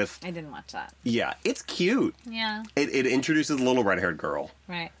scenes with I didn't watch that. it's cute. Yeah. It introduces a little red-haired girl,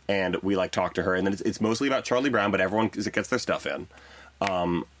 Right. and we like talk to her, and then it's mostly about Charlie Brown, but everyone gets their stuff in.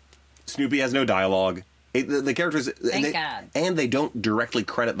 Snoopy has no dialogue. The characters, Thank God. and they don't directly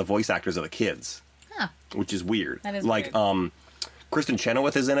credit the voice actors of the kids, Huh. which is weird. That is like weird. Kristen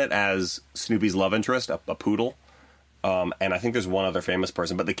Chenoweth is in it as Snoopy's love interest, a poodle. And I think there's one other famous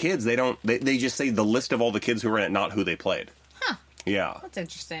person, but the kids, they just say the list of all the kids who were in it, not who they played. Huh. Yeah. That's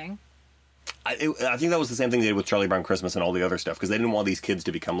interesting. I think that was the same thing they did with Charlie Brown Christmas and all the other stuff, because they didn't want these kids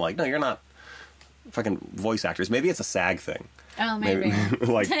to become like, no, you're not fucking voice actors. Maybe it's a SAG thing. Oh, maybe.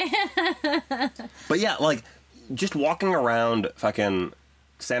 Like, but yeah, like, just walking around fucking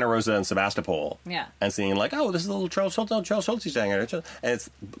Santa Rosa and Sebastopol, Yeah. and seeing like, oh, this is a little Charles Schultz saying it, and it's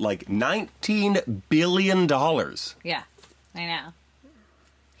like $19 billion. Yeah. I know.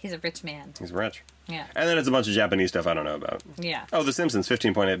 He's a rich man. He's rich. Yeah. And then it's a bunch of Japanese stuff I don't know about. Yeah. Oh, The Simpsons,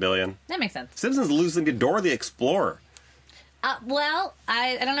 $15.8 billion. That makes sense. Simpsons losing to Dora the Explorer. Well,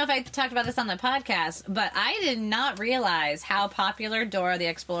 I don't know if I talked about this on the podcast, but I did not realize how popular Dora the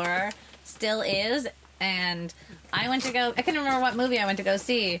Explorer still is. And I can't remember what movie I went to go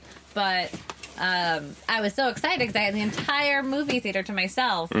see, but I was so excited because I had the entire movie theater to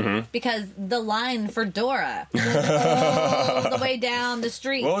myself because the line for Dora was all the way down the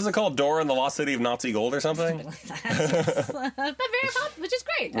street. What was it called? Dora and the Lost City of Nazi Gold or something? But very popular, which is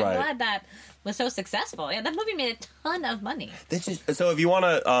great. Right. I'm glad that was so successful. Yeah, that movie made a ton of money. So if you want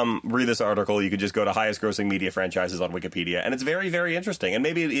to read this article, you could just go to highest grossing media franchises on Wikipedia, and it's very, very interesting. And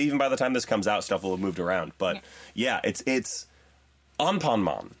maybe even by the time this comes out, stuff will have moved around. But yeah, it's Anpan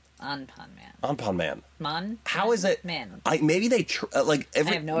Man. Anpan Man. Man? How is it? Man. Maybe they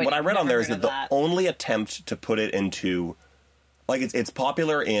have no what idea. I read on Never there is heard that of the that. only attempt to put it into like it's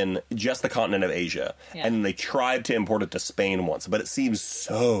popular in just the continent of Asia, Yeah. and they tried to import it to Spain once, but it seems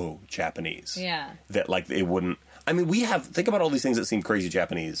so Japanese. Yeah. That like it wouldn't. I mean, think about all these things that seem crazy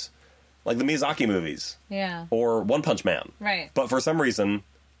Japanese, like the Miyazaki movies Yeah. or One Punch Man. Right. But for some reason,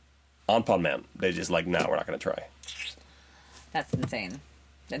 Anpan Man, they just like, no, we're not going to try. That's insane.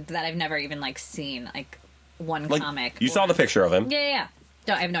 That I've never even like seen like one Like comic. you saw the picture of him. Yeah.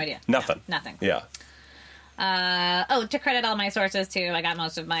 No, I have no idea. Nothing. No, nothing. Yeah. To credit all my sources too, I got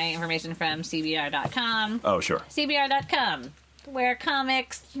most of my information from CBR.com. Oh, sure. CBR.com, where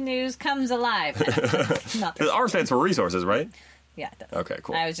comics news comes alive. Not The R stands for resources, right? yeah, it does. Okay,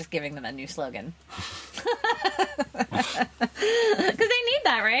 cool. I was just giving them a new slogan. Because they need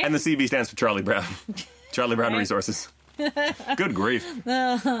that, right? And the CB stands for Charlie Brown. Charlie Brown Right. Resources. Good grief.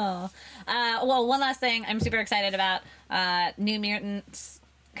 Well, one last thing I'm super excited about. New Mutants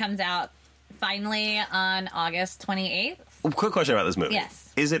comes out finally on August 28th. Quick question about this movie.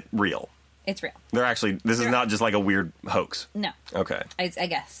 Yes. Is it real? It's real. This is not just like a weird hoax. No. Okay. I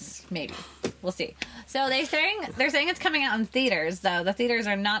guess. Maybe. We'll see. So they're saying it's coming out in theaters, though. The theaters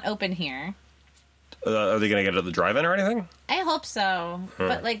are not open here. Are they going to get it at the drive-in or anything? I hope so.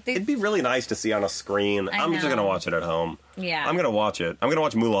 But, like, It'd be really nice to see on a screen. I'm just know. going to watch it at home. Yeah. I'm going to watch it. I'm going to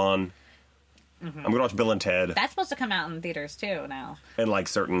watch Mulan. I'm gonna watch Bill and Ted. That's supposed to come out in theaters too now. And like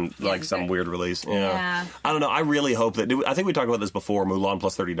certain, like some weird release. Yeah. I don't know. I really hope that. I think we talked about this before. Mulan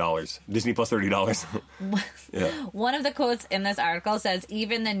plus $30. Disney plus $30. Yeah. One of the quotes in this article says,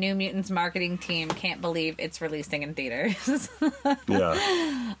 "Even the New Mutants marketing team can't believe it's releasing in theaters." Yeah.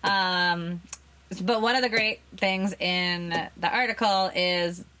 But one of the great things in the article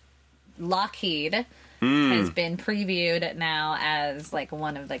is Lockheed has been previewed now as like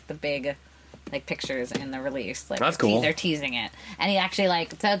one of like the big like pictures in the release. Like That's cool. They're teasing it, and he actually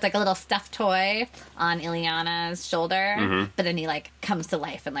so it's like a little stuffed toy on Ileana's shoulder, but then he like comes to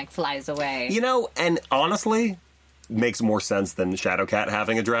life and like flies away. And honestly, makes more sense than Shadowcat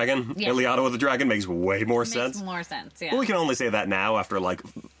having a dragon. Yeah. Ileana with a dragon makes way more sense. Makes more sense. Yeah. Well, we can only say that now after like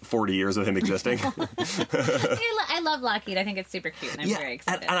 40 years of him existing. I love Lockheed. I think it's super cute, and I'm very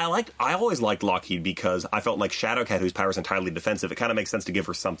excited. And I always liked Lockheed because I felt like Shadowcat, whose power is entirely defensive, it kind of makes sense to give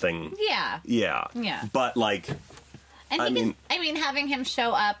her something. Yeah. Yeah. But like, And I mean, having him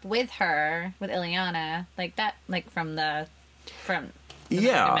show up with her, with Ileana, like that, like from the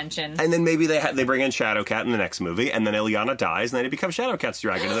dimension. And then maybe they bring in Shadowcat in the next movie, and then Ileana dies, and then it becomes Shadowcat's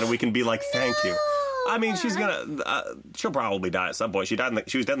dragon, and then we can be like, thank you. I mean, she's gonna. She'll probably die at some point. She's died in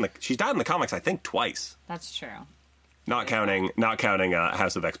the comics, I think, twice. That's true. Not counting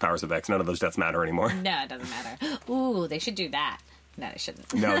House of X, Powers of X. None of those deaths matter anymore. No, it doesn't matter. Ooh, they should do that. No, they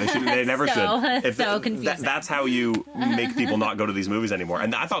shouldn't. No, they shouldn't. They never should. So confusing. That's how you make people not go to these movies anymore.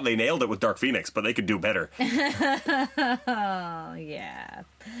 And I thought they nailed it with Dark Phoenix, but they could do better. Oh yeah.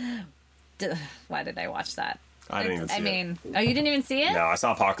 Why did I watch that? I didn't even see it. I mean, you didn't even see it? No, I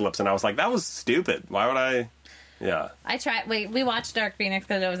saw Apocalypse, and I was like, that was stupid. Why would I? Yeah. I tried. We watched Dark Phoenix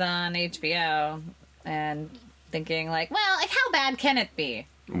because it was on HBO, and thinking like, well, like how bad can it be?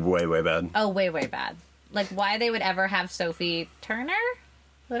 Way, way bad. Oh, way, way bad. Like why they would ever have Sophie Turner?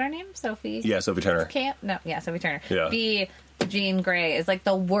 What her name? Sophie? Yeah, Sophie Turner. Sophie Turner. Yeah. Be Jean Grey is like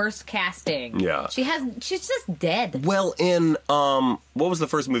the worst casting. Yeah. She's just dead. Well, in what was the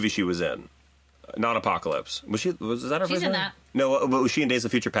first movie she was in? Not Apocalypse. Was that her She's first in movie? that. No, but was she in Days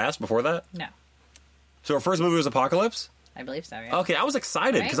of Future Past before that? No. So her first movie was Apocalypse? I believe so, yeah. Okay, I was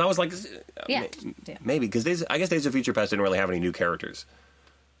excited because Right? I was like, Yeah. maybe because I guess Days of Future Past didn't really have any new characters.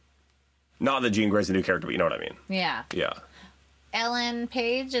 Not that Jean Grey's a new character, but you know what I mean. Yeah. Yeah. Ellen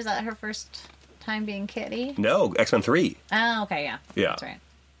Page, is that her first time being Kitty? No, X-Men 3. Oh, okay, yeah. Yeah. That's right.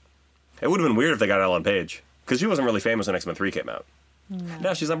 It would have been weird if they got Ellen Page because she wasn't really famous when X-Men 3 came out. No.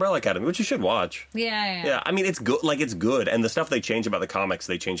 Now she's Umbrella Academy, which you should watch. Yeah. Yeah, I mean it's good. Like it's good, and the stuff they change about the comics,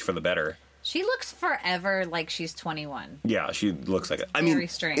 they change for the better. She looks forever like she's 21. Yeah, she looks like it. I Very mean,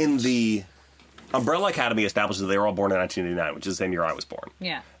 strange. in the Umbrella Academy establishes they were all born in 1989, which is the same year I was born,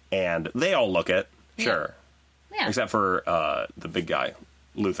 Yeah. and they all look it, sure, Yeah. except for the big guy,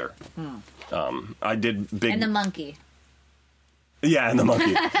 Luther. I did big. And the monkey. Yeah, and the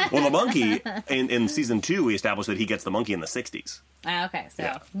monkey. Well, the monkey in season 2, we established that he gets the monkey in the 60s. Oh, okay, so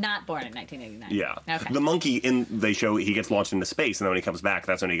Yeah. not born in 1989. Yeah. Okay. The monkey they show he gets launched into space, and then when he comes back,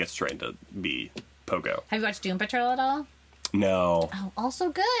 that's when he gets trained to be Pogo. Have you watched Doom Patrol at all? No. Oh, also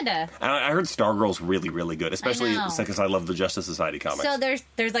good. I heard Stargirl's really, really good, especially know. because I love the Justice Society comics. So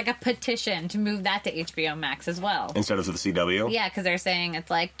there's like a petition to move that to HBO Max as well. Instead of the CW? Yeah, because they're saying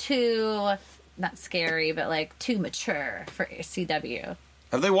it's like too, not scary, but like too mature for CW.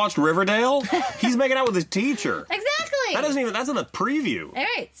 Have they watched Riverdale? He's making out with his teacher. Exactly. That's in the preview. All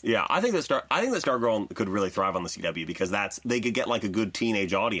right. Yeah, I think that Stargirl could really thrive on the CW because they could get like a good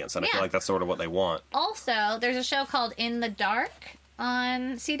teenage audience, and I Yeah. feel like that's sort of what they want. Also, there's a show called In the Dark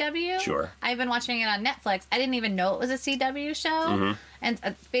on CW. Sure. I've been watching it on Netflix. I didn't even know it was a CW show. Mm-hmm. And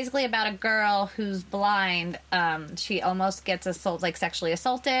it's basically about a girl who's blind. She almost gets sexually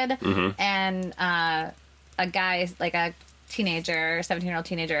assaulted. Mm-hmm. And a guy, like a teenager, 17-year-old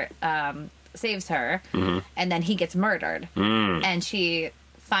teenager, saves her. Mm-hmm. And then he gets murdered. Mm. And she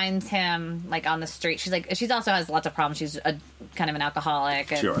finds him like on the street. She's also has lots of problems. She's a kind of an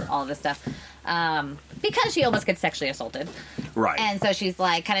alcoholic and Sure. all of this stuff. Because she almost gets sexually assaulted. Right. And so she's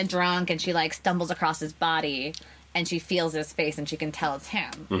like kind of drunk and she like stumbles across his body and she feels his face and she can tell it's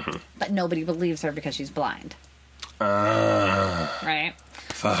him. Mm-hmm. But nobody believes her because she's blind. Right?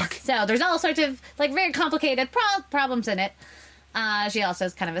 Fuck. So there's all sorts of like very complicated problems in it. She also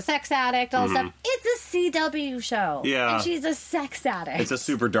is kind of a sex addict, all this stuff. It's a CW show. Yeah. And she's a sex addict. It's a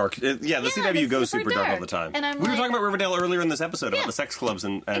super dark. The CW it's goes super super dark all dark. the time. And I'm we were like- talking about Riverdale earlier in this episode Yeah. about the sex clubs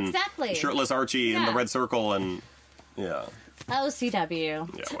and Exactly. shirtless Archie and the Yeah. Red Circle and yeah, Oh, CW.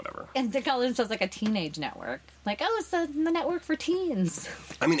 whatever. And they call themselves like a teenage network. Like, oh, it's the network for teens.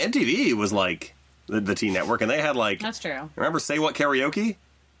 I mean, MTV was like the teen network, and they had like That's true. remember Say What Karaoke?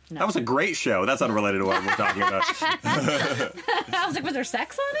 That was a great show. That's unrelated to what we're talking about. I was like, was there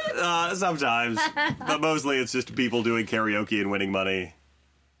sex on it? Sometimes. But mostly it's just people doing karaoke and winning money.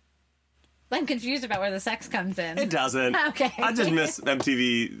 I'm confused about where the sex comes in. It doesn't. Okay. I just miss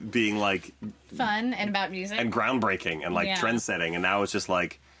MTV being like Fun and about music. and groundbreaking and like Yeah. trend setting, and now it's just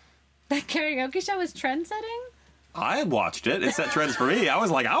like That karaoke show was trend setting? I watched it. It set trends for me. I was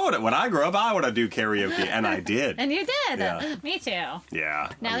like, when I grow up, I want to do karaoke, and I did. And you did. Yeah. Me too. Yeah.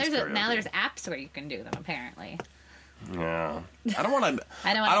 Now I miss there's karaoke. now there's apps where you can do them apparently. Yeah. I don't want to.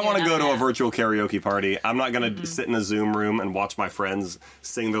 I don't want to go to a that. virtual karaoke party. I'm not going to sit in a Zoom room and watch my friends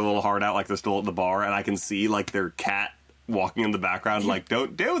sing their little heart out like they're still at the bar, and I can see like their cat walking in the background. Like,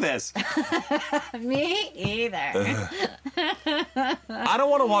 don't do this. Me either. I don't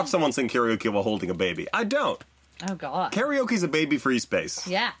want to watch someone sing karaoke while holding a baby. I don't. Oh god. Karaoke's a baby-free space.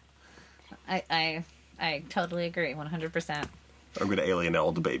 Yeah. I totally agree 100%. I'm going to alienate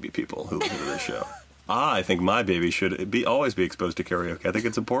all the baby people who listen to this show. I think my baby should always be exposed to karaoke. I think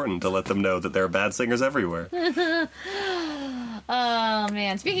it's important to let them know that there are bad singers everywhere. Oh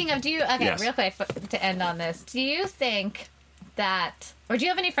man. Speaking of, Yes. real quick to end on this. Do you think that, or do you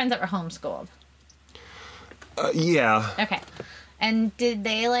have any friends that were homeschooled? Yeah. Okay. And did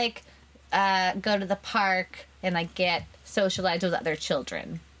they like go to the park and like get socialized with other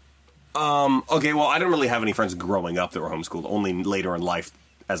children? Okay, well, I didn't really have any friends growing up that were homeschooled. Only later in life,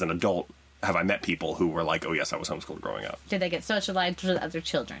 as an adult, have I met people who were like, oh, yes, I was homeschooled growing up. Did they get socialized with other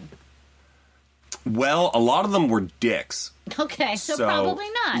children? Well, a lot of them were dicks. Okay, so probably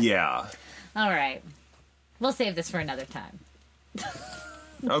not. Yeah. All right. We'll save this for another time.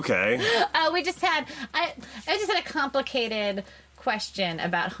 Okay. I just had a complicated question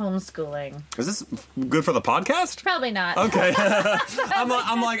about homeschooling. Is this good for the podcast? Probably not. Okay.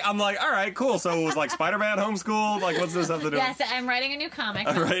 I'm like, all right, cool. So it was like Spider-Man homeschooled? Like, what's this have to do? Yes, I'm writing a new comic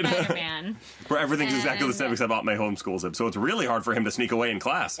about Right. Spider-Man. Where everything's exactly the And- same except Aunt May homeschools him. So it's really hard for him to sneak away in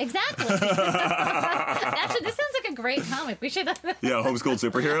class. Exactly. Actually, this sounds like a great comic. We should Yeah, homeschooled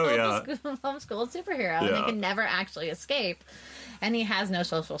superhero, yeah. homeschooled superhero, and Yeah. he can never actually escape, and he has no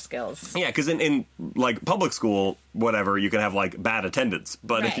social skills. Yeah, because in like public school, whatever, you can have like bad attendance,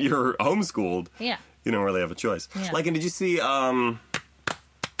 but if Right. you're homeschooled, Yeah. you don't really have a choice. Yeah. Like, and did you see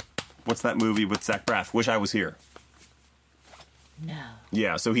what's that movie with Zach Braff? Wish I Was Here. No.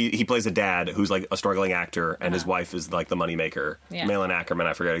 Yeah, so he plays a dad who's like a struggling actor, and his wife is like the moneymaker. Yeah. Malin Ackerman,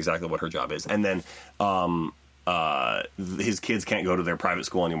 I forget exactly what her job is, and then his kids can't go to their private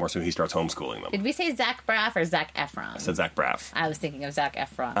school anymore, so he starts homeschooling them. Did we say Zach Braff or Zach Efron? I said Zach Braff. I was thinking of Zach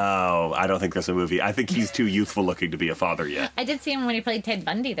Efron. Oh, I don't think there's a movie. I think he's too youthful looking to be a father yet. I did see him when he played Ted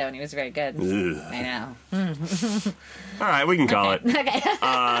Bundy, though, and he was very good. Ugh. I know. All right, we can call it. Okay.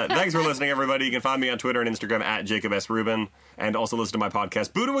 Thanks for listening, everybody. You can find me on Twitter and Instagram at Jacob S. Rubin, and also listen to my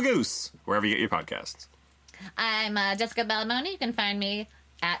podcast, Boo to a Goose, wherever you get your podcasts. I'm Jessica Balboni. You can find me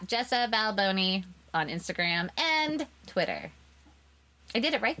at Jessa Balboni on Instagram and Twitter. I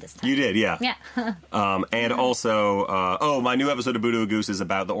did it right this time. You did, yeah. Yeah. And also, my new episode of Boo to a Goose is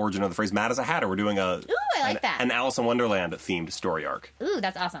about the origin of the phrase "mad as a hatter." We're doing Ooh, I like that. an Alice in Wonderland themed story arc. Ooh,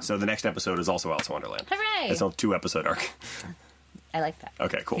 that's awesome. So the next episode is also Alice in Wonderland. Hooray. It's a 2-episode arc. I like that.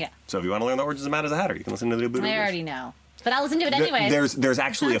 Okay, cool. Yeah. So if you want to learn the origins of Mad as a Hatter, you can listen to the Boo to a I Goose. already know. But I'll listen to it anyways. There's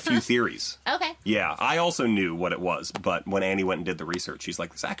actually a few theories. Okay. Yeah, I also knew what it was, but when Annie went and did the research, she's like,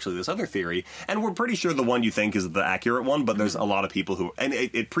 there's actually this other theory, and we're pretty sure the one you think is the accurate one, but there's a lot of people who... And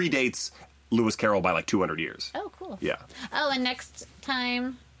it predates Lewis Carroll by like 200 years. Oh, cool. Yeah. Oh, and next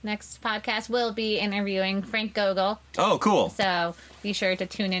podcast, we'll be interviewing Frank Gogol. Oh, cool. So be sure to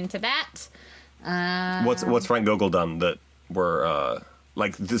tune into that. What's Frank Gogol done that we're...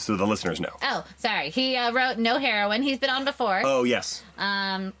 like, this so the listeners know. Oh, sorry. He wrote No Heroin. He's been on before. Oh, yes.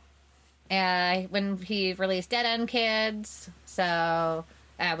 When he released Dead End Kids, so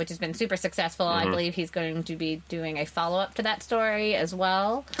which has been super successful. I believe he's going to be doing a follow-up to that story as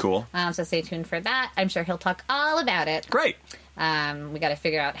well. Cool. So stay tuned for that. I'm sure he'll talk all about it. Great. We got to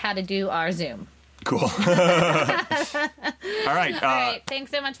figure out how to do our Zoom. Cool. All right. All right. Thanks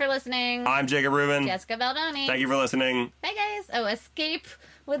so much for listening. I'm Jacob Rubin. Jessica Balboni. Thank you for listening. Bye, guys. Oh, escape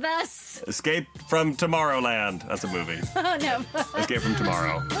with us. Escape from Tomorrowland. That's a movie. Oh, no. Escape from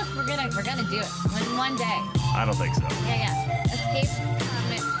Tomorrow. We're gonna do it one day. I don't think so. Yeah. Escape